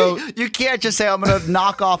 So You can't just say I'm going to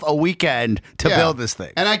knock off a weekend to yeah. build this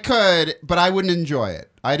thing. And I could, but I wouldn't enjoy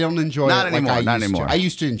it. I don't enjoy Not it anymore, like I not used anymore. to. I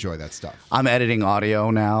used to enjoy that stuff. I'm editing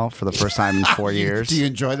audio now for the first time in 4 years. Do you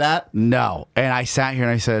enjoy that? No. And I sat here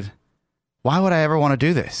and I said, why would I ever want to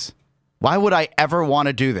do this? Why would I ever want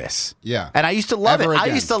to do this? Yeah. And I used to love Ever it. I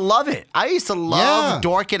again. used to love it. I used to love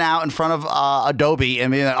dorking out in front of Adobe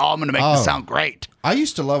and being like, oh, I'm going to make this sound great. I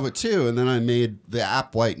used to love it too, and then I made the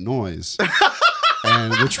app white noise,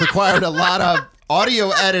 and which required a lot of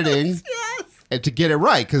audio editing and to get it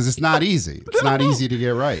right, because it's not easy. It's not easy to get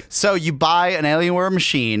right. So you buy an Alienware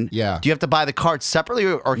machine. Yeah. Do you have to buy the card separately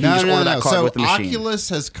or can you just order that card So with the machine? Oculus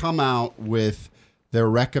has come out with their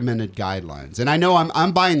recommended guidelines, and I know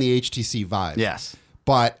I'm buying the HTC Vive. Yes.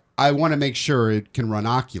 But I want to make sure it can run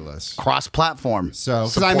Oculus. Cross-platform. So,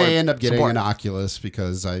 because I may end up getting an Oculus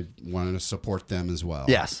because I wanted to support them as well.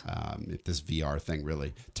 Yes. If this VR thing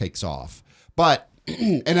really takes off. But,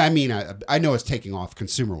 and I mean, I know it's taking off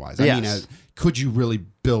consumer-wise. I mean, Yes. could you really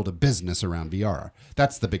build a business around VR?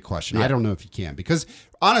 That's the big question. I don't know if you can, because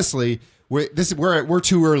honestly, we're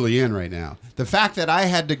too early in right now. The fact that I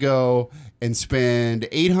had to go and spend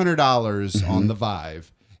 $800 on the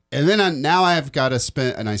Vive, and then now I've got to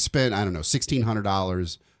spend, and I spent, I don't know,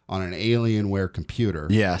 $1,600 on an Alienware computer.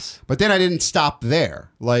 Yes. But then I didn't stop there,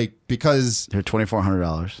 like, because They're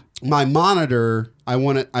 $2,400. my monitor, I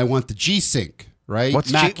want the G-Sync, right?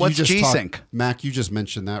 What's Mac, What's you just G-Sync? Mac, you just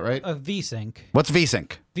mentioned that, right? VSync. What's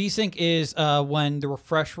VSync? VSync is when the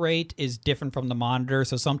refresh rate is different from the monitor.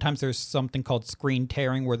 So sometimes there's something called screen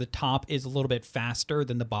tearing where the top is a little bit faster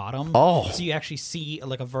than the bottom. Oh. So you actually see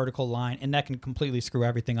like a vertical line, and that can completely screw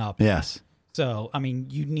everything up. Yes. So I mean,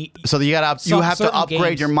 you need. So you have to certain upgrade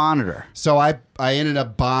games- your monitor. So I ended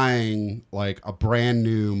up buying like a brand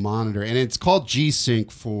new monitor, and it's called G-Sync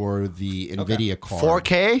for the NVIDIA card.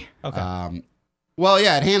 4K? Okay. Well,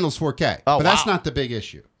 yeah, it handles 4K, Oh, but that's wow. not the big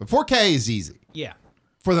issue. But 4K is easy Yeah.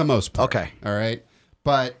 for the most part. Okay. All right.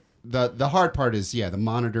 But the hard part is, the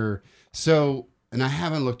monitor. So, and I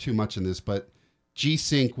haven't looked too much in this, but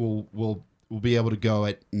G-Sync will be able to go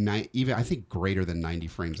at even I think greater than 90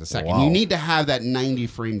 frames a second. Wow. You need to have that 90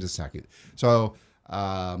 frames a second. So,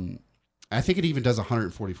 I think it even does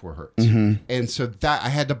 144 hertz. Mm-hmm. And so that I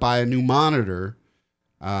had to buy a new monitor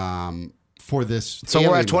for this. So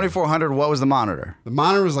we're at Alienware. $2,400. What was the monitor? The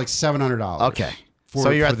monitor was like $700. Okay. So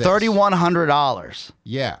you're at this. $3,100.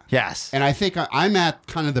 Yeah. Yes. And I think I'm at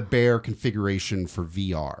kind of the bare configuration for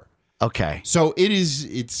VR. Okay. So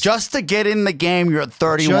it's Just to get in the game, you're at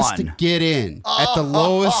 31. just to get in at the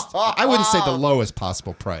lowest. I wouldn't say the lowest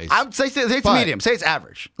possible price. I would say it's But- medium. Say it's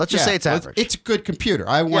average. Let's just say it's average. It's a good computer.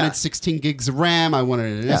 I wanted Yeah. 16 gigs of RAM. I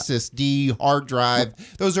wanted an Yeah. SSD, hard drive.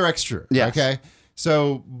 Those are extra. Yes. Okay.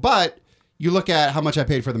 So, but you look at how much I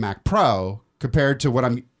paid for the Mac Pro compared to what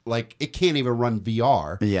I'm like, it can't even run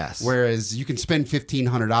VR. Yes. Whereas you can spend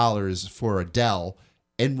 $1,500 for a Dell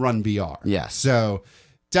and run VR. Yes. So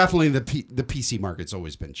definitely the PC market's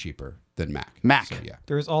always been cheaper than Mac. Mac. So, yeah.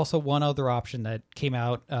 There's also one other option that came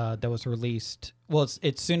out that was released. Well,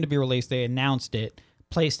 it's soon to be released. They announced it.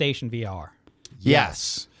 PlayStation VR,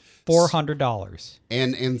 yes. $400.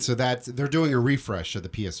 And so they're doing a refresh of the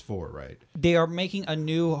PS4, right? They are making a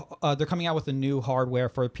new. They're coming out with a new hardware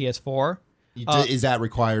for PS4. Is that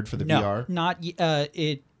required for the No, VR? not.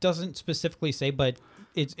 It doesn't specifically say, but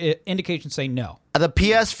indications say no. The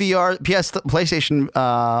PlayStation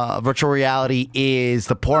virtual reality is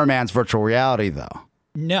the poor man's virtual reality, though.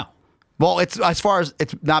 No. Well, it's as far as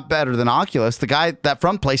it's not better than Oculus. The guy that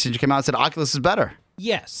from PlayStation came out and said Oculus is better.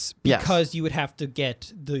 Yes, Yes. because you would have to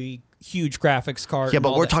get the huge graphics card. Yeah, and but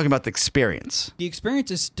all we're that. talking about the experience. The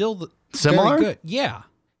experience is still Similar? very good. Yeah,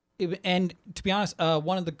 and to be honest,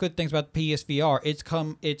 one of the good things about PSVR,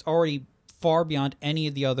 it's already far beyond any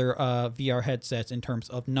of the other VR headsets in terms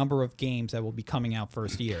of number of games that will be coming out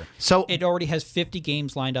first year. So It already has 50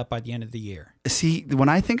 games lined up by the end of the year. see, when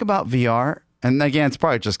I think about VR, and again, it's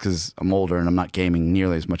probably just because I'm older and I'm not gaming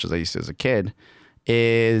nearly as much as I used to as a kid,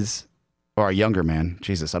 or a younger man.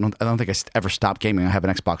 Jesus, I don't think I ever stopped gaming. I have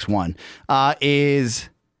an Xbox One. I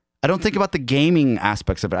don't think about the gaming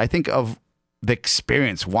aspects of it. I think of the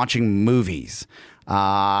experience, watching movies,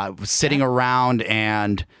 sitting around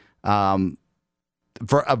and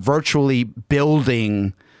virtually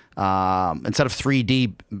building instead of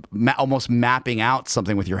 3D, almost mapping out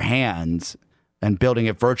something with your hands and building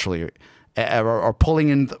it virtually, or pulling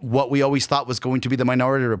in what we always thought was going to be the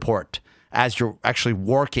Minority Report as you're actually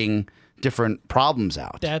working different problems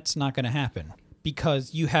out. That's not going to happen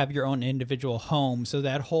because you have your own individual home. So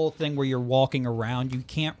that whole thing where you're walking around, you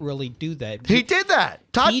can't really do that. He did that.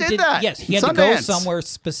 Todd did that. Yes, he had to go Sundance. somewhere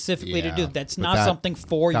specifically to do it. That's but not something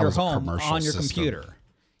for that your was a home commercial on your system. computer.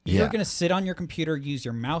 You're Yeah. going to sit on your computer, use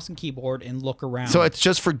your mouse and keyboard, and look around. So it's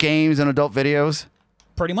just for games and adult videos?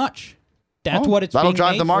 pretty much. That's Oh, what it's that'll being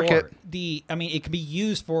drive made the market. for. It can be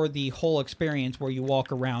used for the whole experience where you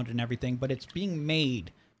walk around and everything, but it's being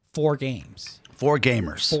made for games. For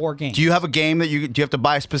gamers. For games. Do you have a game do you have to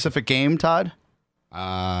buy a specific game, Todd?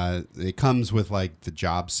 It comes with like the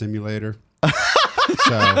job simulator. So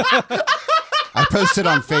I posted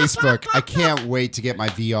on Facebook. I can't wait to get my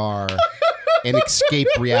VR and escape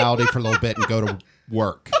reality for a little bit and go to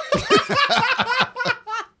work.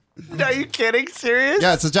 Are you kidding? Serious?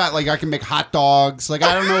 Yeah, it's a job. Like I can make hot dogs. Like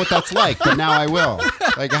I don't know what that's like, but now I will.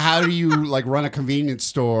 Like how do you like run a convenience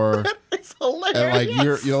store? It's hilarious. And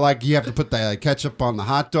like you're like you have to put the ketchup on the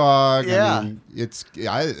hot dog. Yeah. I mean,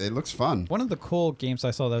 it looks fun. One of the cool games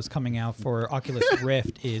I saw that was coming out for Oculus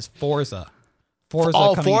Rift is Forza.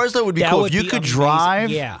 Forza Forza would be cool. If you could amazing. drive.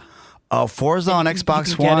 Yeah. Forza on You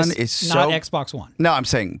Xbox can get One us- is so. not Xbox One. No, I'm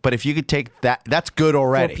saying, but if you could take that, that's good For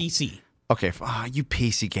already. PC. Okay, you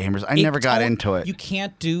PC gamers. I never got into it. You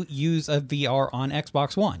can't use a VR on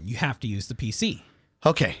Xbox One. You have to use the PC.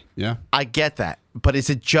 Okay, Yeah. I get that, but is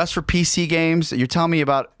it just for PC games? You're telling me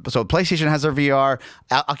about. So PlayStation has their VR.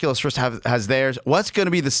 Oculus Rift has theirs. What's going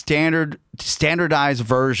to be the standardized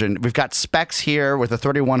version? We've got specs here with a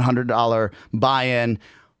 $3,100 buy-in.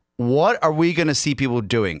 What are we going to see people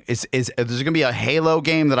doing? Is there going to be a Halo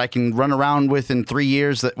game that I can run around with in 3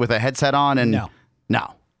 years with a headset on? And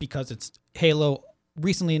no. Because it's Halo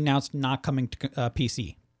recently announced not coming to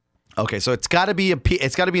PC. Okay, so it's got to be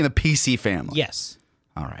it's got to be in the PC family. Yes.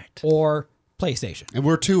 All right. Or PlayStation. And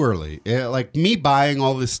we're too early. Like me buying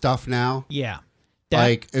all this stuff now. Yeah.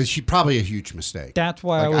 It's probably a huge mistake. That's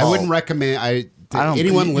why I wouldn't recommend. I don't.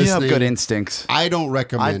 Anyone you listening, have good instincts. I don't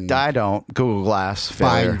recommend I don't. Google Glass.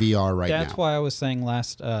 buying Failure. VR right That's now. why I was saying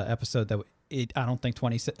last episode that I don't think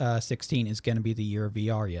 2016 is going to be the year of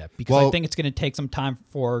VR yet, because I Well- think it's going to take some time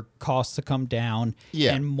for costs to come down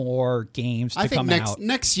and more games to I think come out.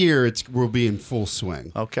 next year we'll be in full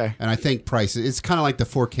swing. Okay. And I think prices. It's kind of like the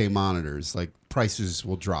 4K monitors. Like prices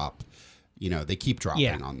will drop. They keep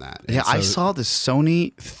dropping on that. And Yeah, I so- saw the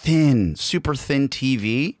Sony super thin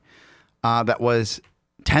TV that was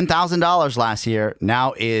 $10,000 last year.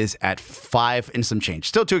 Now is at $5,000 and some change.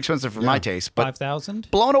 Still too expensive for my taste, but 5,000.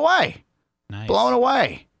 blown away. Nice. Blown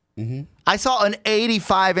away. Mm-hmm. I saw an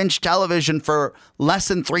 85-inch television for less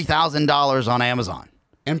than $3,000 on Amazon.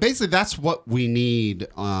 And basically, that's what we need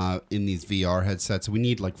in these VR headsets. We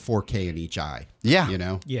need like 4K in each eye. Yeah. You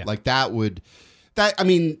know? Yeah. Like I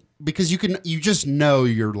mean, because you just know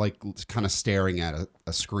you're like kind of staring at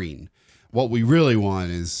a screen. What we really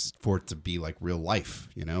want is for it to be like real life,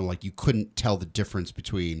 you know? Like you couldn't tell the difference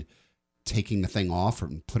between taking the thing off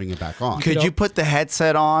and putting it back on. Could you put the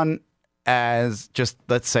headset on as just,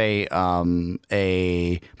 let's say,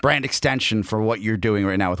 a brand extension for what you're doing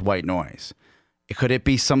right now with white noise? Could it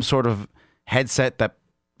be some sort of headset that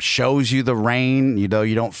shows you the rain, you know,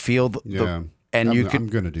 you don't feel the and I'm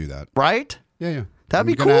going to do that. Right? Yeah. That'd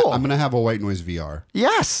be cool. I'm going to have a white noise VR.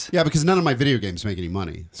 Yes. Yeah, because none of my video games make any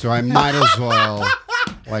money. So I might as well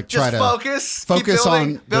like try Just to focus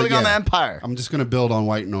on building on the empire. I'm just going to build on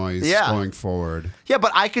white noise going forward. Yeah,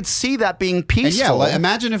 but I could see that being And peaceful. like,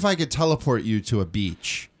 imagine if I could teleport you to a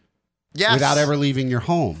beach yes. without ever leaving your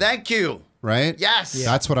home. Thank you. Right? Yes. Yeah.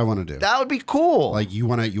 That's what I want to do. That would be cool. Like you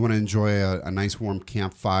want to enjoy a nice warm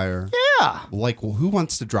campfire. Yeah. Like, well, who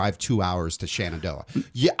wants to drive 2 hours to Shenandoah?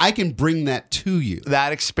 Yeah, I can bring that to you.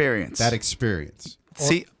 That experience.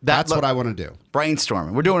 See, That's what I want to do.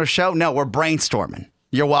 Brainstorming. We're doing a show? No, we're brainstorming.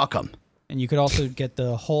 You're welcome. And you could also get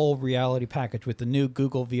the whole reality package with the new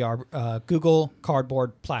Google VR, Google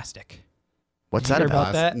Cardboard Plastic. What's Did that you hear about?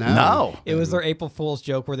 about that? No. It was their April Fool's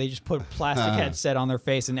joke where they just put a plastic headset on their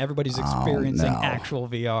face and everybody's experiencing actual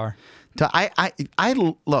VR.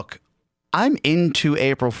 Look, I'm into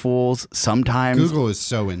April Fools sometimes. Google is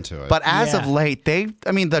so into it. But as of Yeah. late,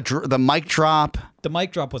 the mic drop, The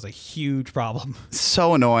mic drop was a huge problem.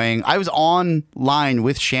 so annoying. I was online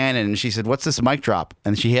with Shannon and she said, "What's this mic drop?"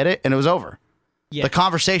 And she hit it and it was over. Yeah. The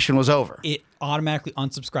conversation was over. It automatically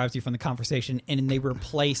unsubscribes you from the conversation, and then they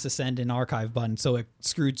replace the send and archive button, so it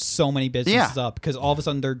screwed so many businesses up because all of a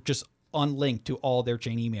sudden they're just unlinked to all their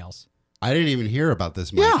chain emails. I didn't even hear about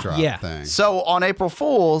this mic drop thing. So on April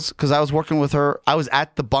Fools, because I was working with her, I was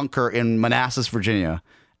at the bunker in Manassas, Virginia,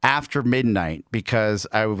 after midnight because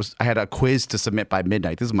I had a quiz to submit by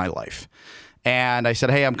midnight. This is my life. And I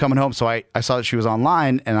said, "Hey, I'm coming home." So I saw that she was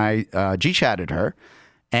online, and I G-chatted her.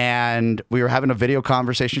 And we were having a video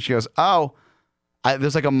conversation. She goes, "Oh,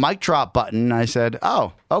 there's like a mic drop button." I said,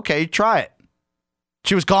 "Oh, okay, try it."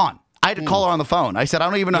 She was gone. I had to call her on the phone. I said, "I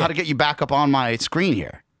don't even know how to get you back up on my screen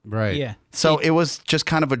here." Right. Yeah. So it was just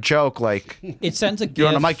kind of a joke, like It sends a GIF. You're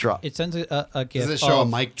on a mic drop. It sends a GIF. Does it show a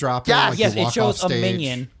mic drop? Yes. Like Yes, you it walk shows off a stage?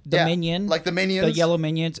 minion. The minion. like the minions. The yellow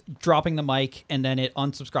minions dropping the mic, and then it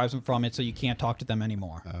unsubscribes them from it so you can't talk to them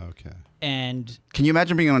anymore. Okay. And Can you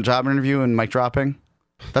imagine being on a job interview and mic dropping?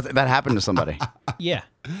 That happened to somebody. yeah,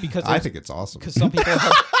 because I think it's awesome. because some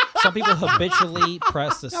people habitually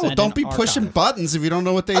press the Well, send. don't and be pushing archive. buttons if you don't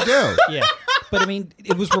know what they do. Yeah, but I mean,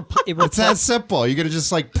 it was It's that simple. You're gonna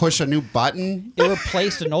just like push a new button. it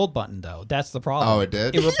replaced an old button though. That's the problem. Oh, it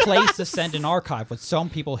did? It replaced the send and archive, which some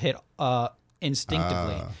people hit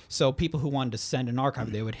instinctively. So people who wanted to send an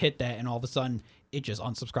archive, they would hit that, and all of a sudden, it just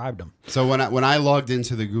unsubscribed them. So when I logged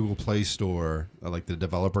into the Google Play Store, like the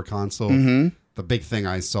developer console, the big thing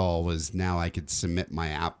I saw was now I could submit my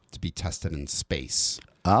app to be tested in space.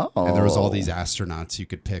 Oh. And there was all these astronauts you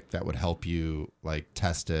could pick that would help you like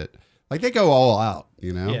test it. Like they go all out,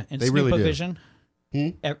 you know? Yeah, and they really do.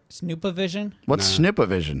 Snoopavision. Snoopavision. What's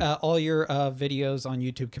Snoopavision? All your videos on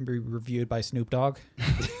YouTube can be reviewed by Snoop Dogg.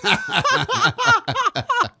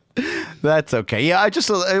 That's okay. Yeah, it was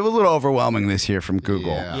a little overwhelming this year from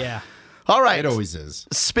Google. Yeah. Yeah. All right. It always is.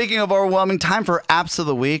 Speaking of overwhelming, time for apps of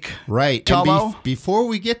the week. Right. Tomo? And before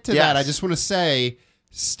we get to Yes. that, I just want to say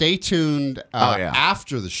stay tuned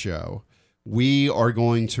after the show. We are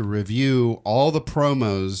going to review all the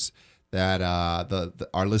promos that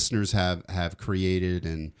our listeners have created,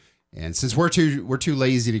 and since we're too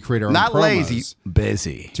lazy to create our own Not promos, lazy,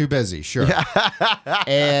 busy. too busy, sure.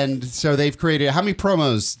 And so they've created. How many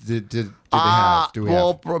promos did they have? Do we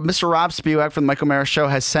Well, have? Mr. Rob Spewak from the Michael Mara Show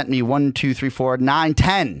has sent me 1, 2, 3, 4, 9,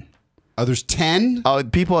 10. Oh, there's 10. Oh,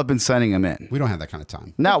 people have been sending them in. We don't have that kind of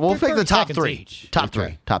time. No, we'll They're pick the 30 top seconds three. each. Top Okay.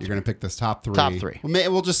 three. Top You're three. going to pick this top three. Top three.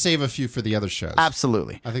 We'll just save a few for the other shows.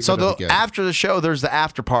 Absolutely. I think so. that'll be good. After the show, there's the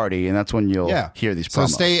after party, and that's when you'll hear these So promos.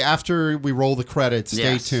 stay after we roll the credits. Stay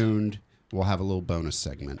Yes. tuned. We'll have a little bonus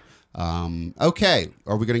segment. Okay.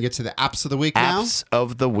 Are we going to get to the apps of the week now? Apps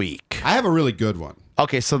of the week. I have a really good one.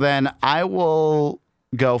 Okay, so then I will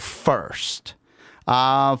go first.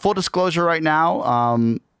 Full disclosure right now,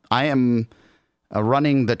 I am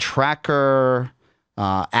running the Tracker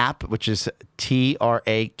app, which is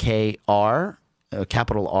TRAKR,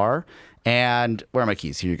 capital R. And where are my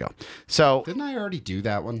keys? Here you go. So, Didn't I already do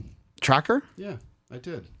that one? Tracker? Yeah, I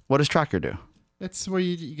did. What does Tracker do? It's where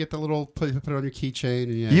you get the little put it on your keychain.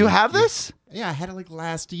 And You have this? Yeah, I had it like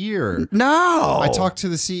last year. No. I talked to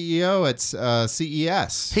the CEO at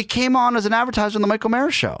CES. He came on as an advertiser on the Michael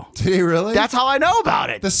Mayer show. Did he really? That's how I know about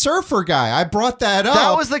it. the surfer guy. I brought that up.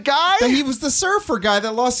 That was the guy? That he was the surfer guy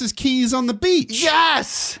that lost his keys on the beach.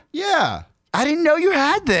 Yes. Yeah. I didn't know you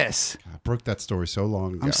had this. I broke that story so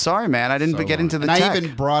long ago. I'm sorry, man. I didn't So get long. into the and tech. I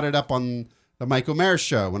even brought it up on the Michael Mayer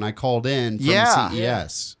show when I called in from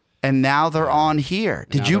CES. And now they're on here.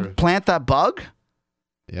 Did Now you they're- plant that bug?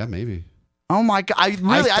 Yeah, maybe. Oh my god! I don't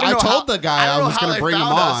know. I told the guy I don't know was how gonna they bring him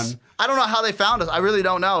found us. on. I don't know how they found us. I really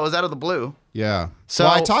don't know. It was out of the blue. Yeah. So-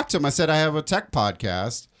 well, I talked to him. I said I have a tech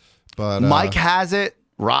podcast, but Mike has it.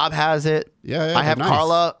 Rob has it. Yeah, I have nice.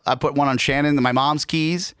 Carla. I put one on Shannon. My mom's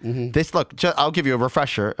keys. This look. I'll give you a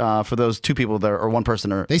refresher for those two people that or one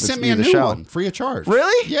person. They sent me a new one free of charge.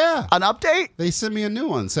 Really? Yeah. An update? They sent me a new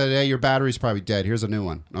one. Said, "Hey, your battery's probably dead. Here's a new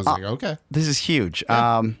one." I was like, "Okay." This is huge.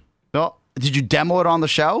 Well, did you demo it on the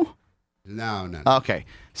show? No. Okay.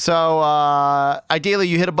 So ideally,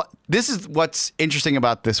 you hit a button. This is what's interesting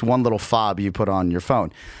about this one little fob you put on your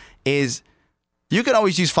phone is you can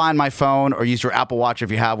always use Find My Phone or use your Apple Watch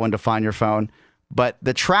if you have one to find your phone. But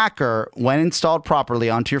the tracker, when installed properly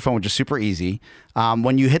onto your phone, which is super easy,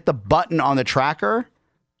 when you hit the button on the tracker,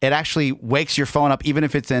 it actually wakes your phone up, even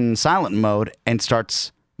if it's in silent mode, and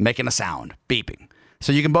starts making a sound, beeping.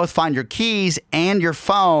 So you can both find your keys and your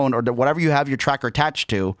phone or whatever you have your tracker attached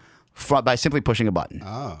to by simply pushing a button.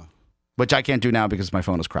 Oh. Which I can't do now because my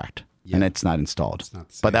phone is cracked and it's not installed. not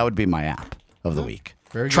the same. But that would be my app of the week.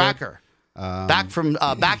 Very good. Tracker.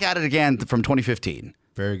 Back at it again from 2015.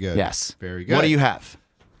 Very good. Yes. Very good. What do you have?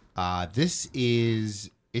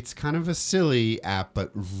 It's kind of a silly app,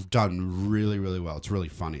 but done really, really well. It's really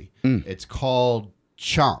funny. Mm. It's called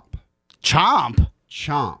Chomp. Chomp.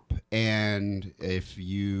 And if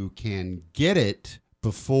you can get it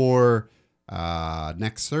before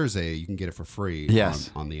next Thursday, you can get it for free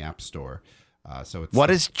Yes. on the App Store. So it's What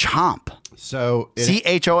is Chomp? so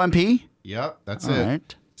it, CHOMP? Yep, that's All it.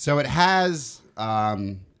 right. So it has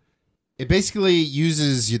it basically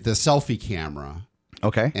uses the selfie camera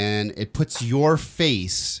Okay. and it puts your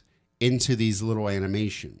face into these little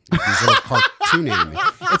animation, these little cartoon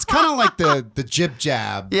animation. It's kind of like the jib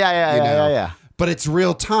jab. Yeah. But it's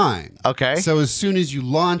real time. Okay. So as soon as you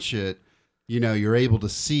launch it, you're able to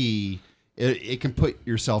see it can put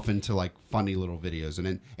yourself into like funny little videos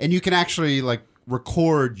and you can actually like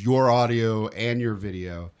record your audio and your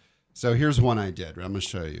video. So here's one I did. I'm gonna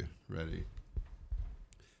show you. Ready?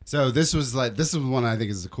 So this is one I think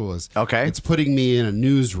is the coolest. Okay. It's putting me in a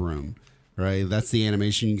newsroom, right? That's the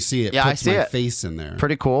animation. You can see it. Yeah, I puts see my it. face in there.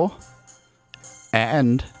 Pretty cool.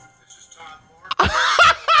 And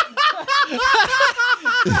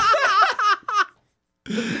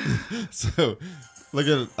So look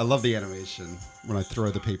at it. I love the animation when I throw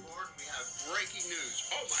the paper. We have breaking news.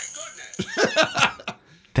 Oh my goodness.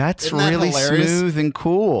 that's Isn't that really hilarious? smooth and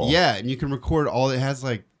cool. Yeah, and you can record all. It has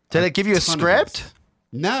like. Did it give you a ton of script? this.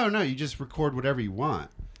 No. You just record whatever you want.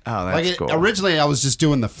 Oh, that's Like cool. originally, I was just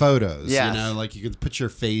doing the photos. Yes. Like you could put your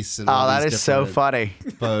face in. Oh, all that these is so different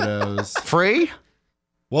funny. Photos. Free?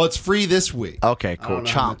 Well, it's free this week. Okay, I cool. don't know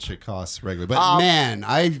how Chomp. much it costs regularly, but man,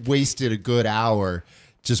 I wasted a good hour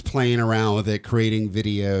just playing around with it, creating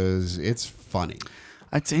videos. It's funny.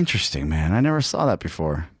 That's interesting, man. I never saw that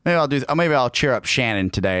before. Maybe I'll cheer up Shannon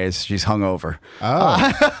today as she's hungover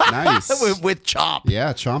Oh, nice. with Chomp.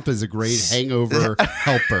 Yeah, Chomp is a great hangover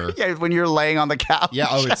helper. Yeah, when you're laying on the couch. Yeah,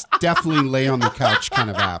 it's definitely lay on the couch kind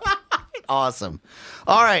of app. Awesome.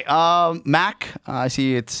 All right, Mac. I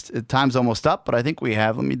see time's almost up, but I think we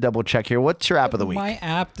have. Let me double check here. What's your app of the week? My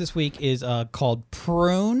app this week is called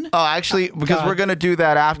Prune. Oh, actually, because God. we're gonna do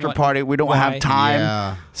that after What- party, we don't why? have time.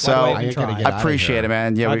 Yeah. So Why do I I even gotta try? get I out of appreciate here. it,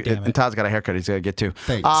 man. Yeah, God damn it. and Todd's got a haircut he's got to get to.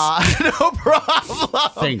 Thanks. No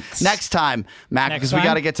problem. Thanks. Next time, Mac, Next because we time?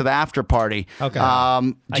 got to get to the after party. Okay. Do you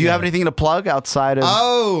got have it. anything to plug outside of?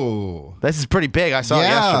 Oh, This is pretty big. I saw it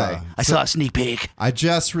Yeah. yesterday. I saw a sneak peek. I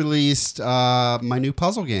just released my new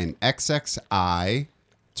puzzle game, XXI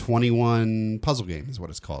 21 puzzle game is what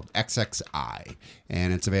it's called, XXI,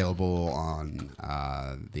 and it's available on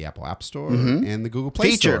the Apple App Store and the Google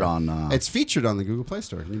Play Store. Featured on, It's featured on the Google Play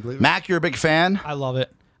Store. Can you believe it? Mac, you're a big fan. I love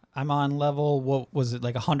it. I'm on level, what was it,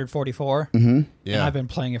 like 144? Mm-hmm. Yeah. And I've been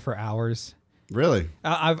playing it for hours. Really?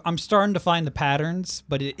 I'm starting to find the patterns,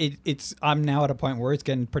 but I'm now at a point where it's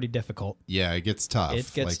getting pretty difficult. Yeah, it gets tough. It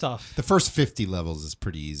gets tough. The first 50 levels is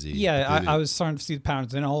pretty easy. Yeah, but then I was starting to see the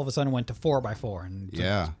patterns, and all of a sudden it went to 4x4, and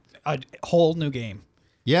Yeah. a whole new game.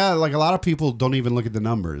 Yeah, like a lot of people don't even look at the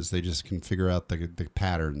numbers. They just can figure out the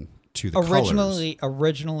pattern to the colors.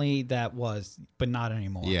 Originally that was, but not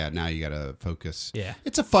anymore. Yeah, now you got to focus. Yeah.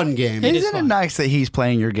 It's a fun game. It is Isn't it fun. nice that he's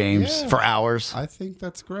playing your games Yeah. for hours? I think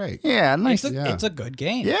that's great. Yeah, nice. It's a good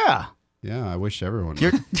game. Yeah. Yeah, I wish everyone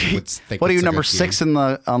You're, would think what are you, it's a number good 6 game. in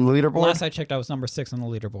the leaderboard? Last I checked, I was number 6 on the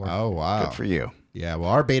leaderboard. Oh, wow. Good for you. Yeah, well,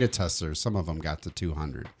 our beta testers, some of them got to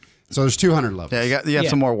 200. So there's 200 levels. Yeah, you have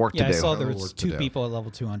some more work to do. I saw there More was work to 2 do. people at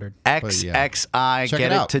level 200. XXI, Check get it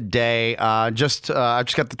it out. today. I just got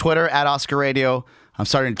the Twitter at Oscar Radio. I'm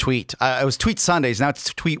starting to tweet. It was tweet Sundays. Now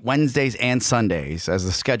it's tweet Wednesdays and Sundays as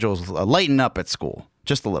the schedule's lighten up at school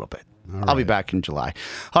just a little bit. I'll be back in July.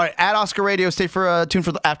 All right, at Oscar Radio, stay tuned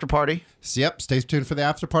for the after party. Yep, stay tuned for the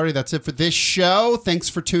after party. That's it for this show. Thanks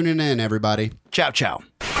for tuning in, everybody. Ciao, ciao.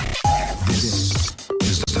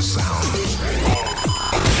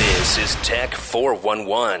 This is Tech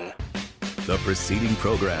 411. The preceding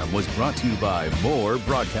program was brought to you by More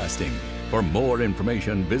Broadcasting. For more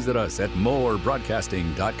information, visit us at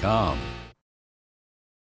morebroadcasting.com.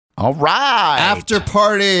 All right. After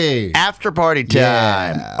party. After party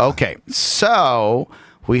time. Yeah. Okay, so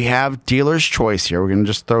we have dealer's choice here. We're going to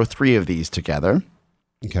just throw 3 of these together.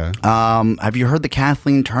 Okay. Have you heard the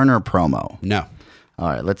Kathleen Turner promo? No. All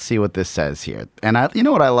right, let's see what this says here. And you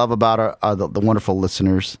know what I love about the wonderful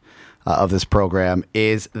listeners of this program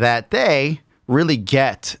is that they really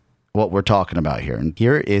get what we're talking about here. And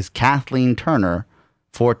here is Kathleen Turner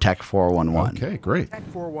for Tech 411. Okay, great. Tech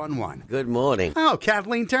 411. Good morning. Oh,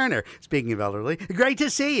 Kathleen Turner. Speaking of elderly, great to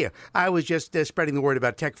see you. I was just spreading the word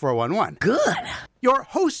about Tech 411. Good. Your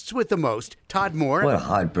hosts with the most, Todd Moore. What a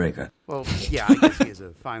heartbreaker. Well, yeah, I guess he is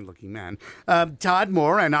a fine-looking man. Todd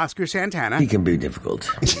Moore and Oscar Santana. He can be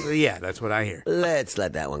difficult. Yeah, that's what I hear. Let's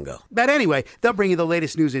let that one go. But anyway, they'll bring you the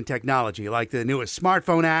latest news in technology, like the newest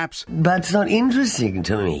smartphone apps. That's not interesting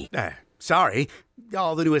to me. Sorry.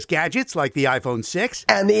 All the newest gadgets, like the iPhone 6.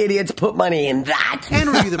 And the idiots put money in that. And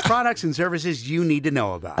review the products and services you need to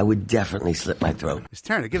know about. I would definitely slit my throat. Miss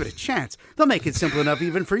Turner, give it a chance. They'll make it simple enough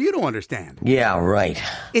even for you to understand. Yeah, right.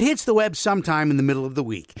 It hits the web sometime in the middle of the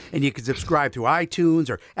week, and you can subscribe through iTunes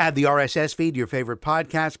or add the RSS feed to your favorite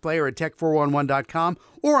podcast player at tech411.com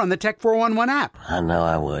or on the Tech 411 app. I know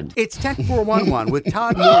I would. It's Tech 411 with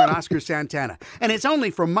Todd Moore and Oscar Santana, and it's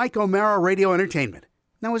only from Mike O'Mara Radio Entertainment.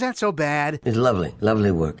 Now, was that so bad? It's lovely.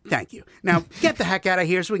 Lovely work. Thank you. Now, get the heck out of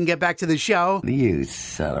here so we can get back to the show. You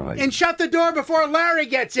son of a... And shut the door before Larry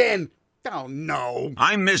gets in. Oh, no.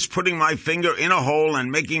 I miss putting my finger in a hole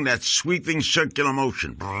and making that sweeping circular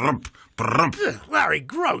motion. Brump, brump. Ugh, Larry,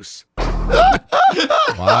 gross.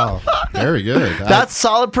 Wow. Very good. That's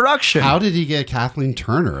solid production. How did he get Kathleen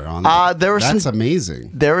Turner on that? That's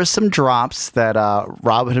amazing. There were some drops that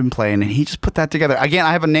Rob had been playing, and he just put that together. Again,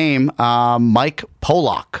 I have a name. Mike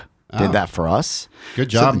Pollock did that for us. Good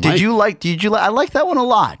job, So did you like? I like that one a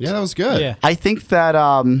lot. Yeah, that was good. Yeah. I think that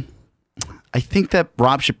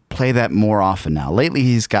Rob should play that more often now. Lately,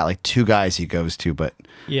 he's got like 2 guys he goes to, but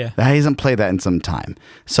Yeah. he hasn't played that in some time.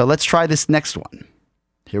 So let's try this next one.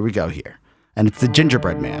 Here we go here. And it's the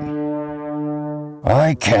Gingerbread Man.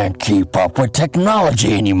 I can't keep up with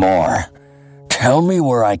technology anymore. Tell me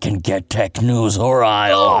where I can get tech news or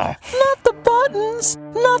I'll... Not the buttons!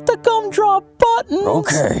 Not the gumdrop buttons!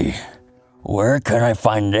 Okay. Where can I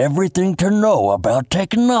find everything to know about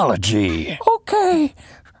technology? Okay,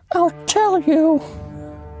 I'll tell you.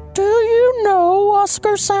 Do you know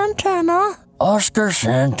Oscar Santana? Oscar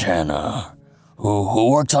Santana.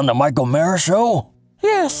 Who works on the Mike O'Mara Show?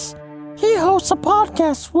 Yes, he hosts a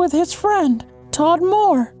podcast with his friend, Todd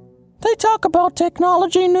Moore. They talk about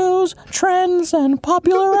technology news, trends, and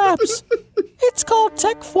popular apps. It's called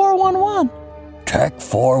Tech 411. Tech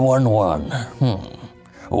 411.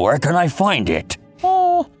 Where can I find it?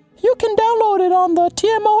 You can download it on the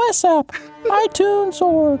TMOS app, iTunes,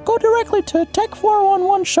 or go directly to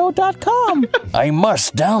tech411show.com. I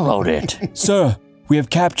must download it. Sir, we have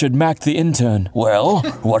captured Mac the intern. Well,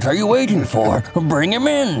 what are you waiting for? Bring him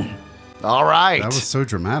in. All right. That was so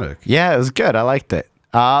dramatic. Yeah, it was good. I liked it.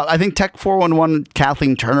 I think Tech 411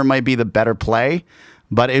 Kathleen Turner might be the better play,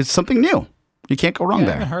 but it's something new. You can't go wrong I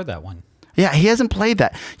there. haven't heard that one. Yeah, he hasn't played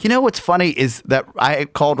that. You know what's funny is that I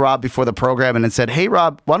called Rob before the program and said, "Hey,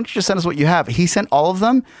 Rob, why don't you just send us what you have?" He sent all of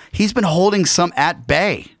them. He's been holding some at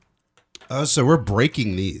bay. Oh, so we're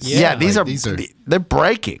breaking these. Yeah, these Like, are they're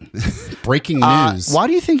breaking. breaking news. Why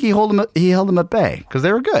do you think he held them at bay? Because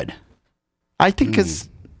they were good. I think because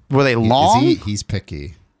were they long? He's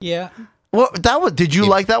picky. Yeah. Well, did you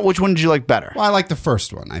like that? Which one did you like better? Well, I like the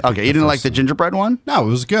first one. Okay, you didn't like the gingerbread one? No, it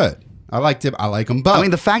was good. I liked it. I like them both. I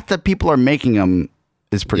mean, the fact that people are making them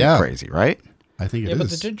is pretty crazy, right? I think it Yeah, is. but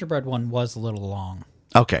the gingerbread one was a little long.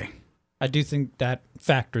 Okay. I do think that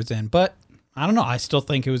factors in, but I don't know. I still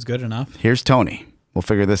think it was good enough. Here's Tony. We'll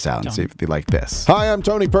figure this out and see if they like this. Hi, I'm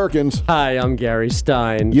Tony Perkins. Hi, I'm Gary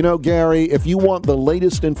Stein. You know, Gary, if you want the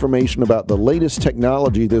latest information about the latest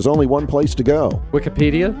technology, there's only one place to go.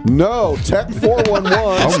 Wikipedia? No, Tech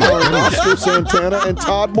 411 starring Oscar Santana and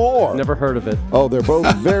Todd Moore. Never heard of it. Oh, they're both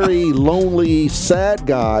very lonely, sad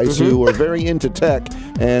guys who are very into tech,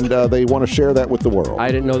 and they want to share that with the world.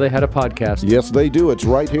 I didn't know they had a podcast. Yes, they do. It's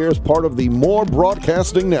right here as part of the More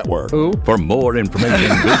Broadcasting Network. Who? For more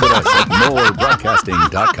information, visit us at morebroadcasting.com.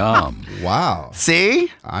 Wow.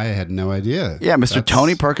 See? I had no idea. Yeah, Mr.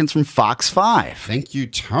 Tony Perkins from Fox 5. Thank you,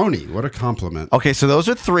 Tony. What a compliment. Okay, so those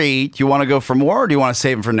are 3. Do you want to go for more, or do you want to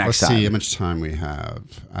save them for next Let's time? see how much time we have.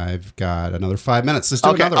 I've got another 5 minutes. Let's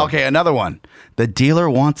do another one. Okay, another one. The dealer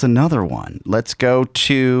wants another one. Let's go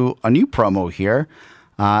to a new promo here.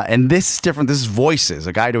 And this is different. This is voices,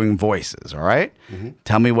 a guy doing voices, all right?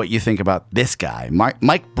 Tell me what you think about this guy,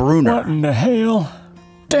 Mike Bruner. What in the hell?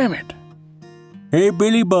 Damn it. Hey,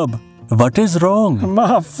 Billy Bub, what is wrong?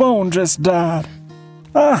 My phone just died.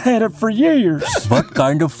 I had it for years. What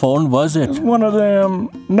kind of phone was it? It's one of them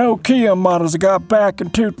Nokia models I got back in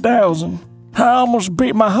 2000. I almost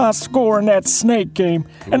beat my high score in that Snake game,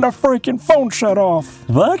 and the freaking phone shut off.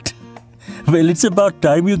 What? Well, it's about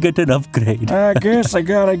time you get an upgrade. I guess I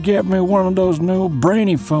gotta get me one of those new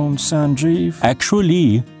brainy phones, Sanjeev.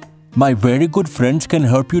 Actually, my very good friends can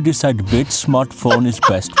help you decide which smartphone is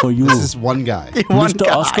best for you. This is one guy. Mr.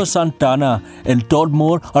 Oscar Santana and Todd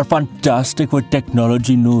Moore are fantastic with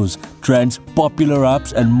technology news, trends, popular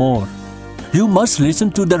apps, and more. You must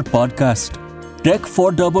listen to their podcast, Tech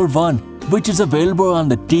 411, which is available on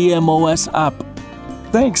the TMOS app.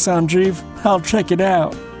 Thanks, Sanjeev. I'll check it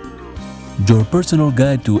out. Your personal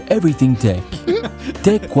guide to everything tech.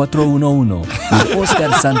 Tech 411 with Oscar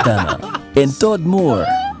Santana and Todd Moore.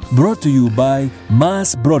 Brought to you by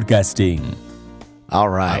Mass Broadcasting. All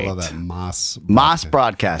right. I love that. Mass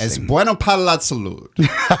Broadcasting. Es bueno para la salud.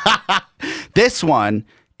 This one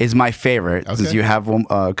is my favorite since you have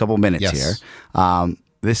a couple minutes here.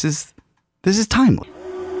 This is timely.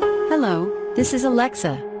 Hello, this is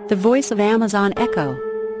Alexa, the voice of Amazon Echo.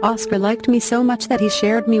 Oscar liked me so much that he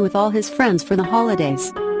shared me with all his friends for the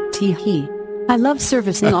holidays. Tee-hee. I love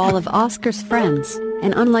servicing all of Oscar's friends,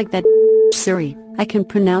 and unlike that Siri, I can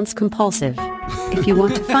pronounce compulsive. If you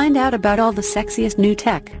want to find out about all the sexiest new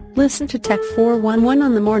tech, listen to Tech 411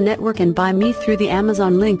 on the More Network and buy me through the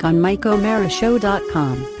Amazon link on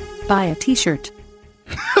MikeOMaraShow.com. Buy a t-shirt.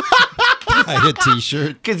 Buy a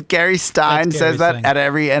t-shirt? Because Gary Stein says that at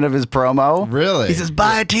every end of his promo. Really? He says,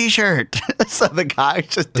 buy a t-shirt. So the guy's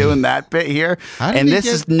just doing that bit here. And this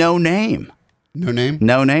is No Name. No Name?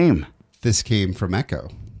 No Name. This came from Echo.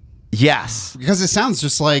 Yes. Because it sounds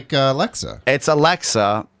just like Alexa. It's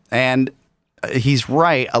Alexa, and he's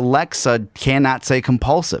right. Alexa cannot say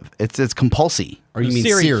compulsive. It's compulsive. Or you mean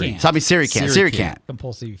Siri? I mean Siri can't. Siri can't.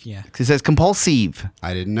 Compulsive, yeah. He says compulsive.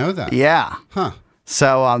 I didn't know that. Yeah. Huh.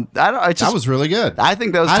 So I don't. That was really good. I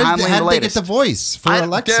think that was How timely and did the they latest. get the voice for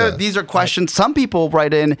Alexa? Dude, these are questions. Some people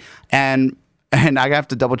write in, and I have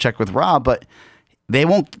to double check with Rob, but they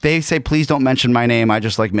won't. They say, please don't mention my name. I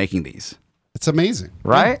just like making these. It's amazing,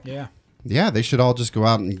 right? Yeah. Yeah, they should all just go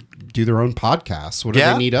out and do their own podcasts. What do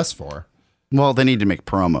they need us for? Well, they need to make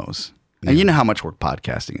promos. And you know how much work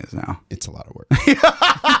podcasting is now. It's a lot of work.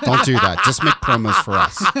 Don't do that. Just make promos for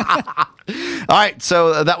us. All right.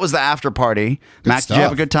 So that was the after party. Max, did you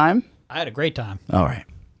have a good time? I had a great time. All right.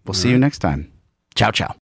 We'll see you next time. Ciao, ciao.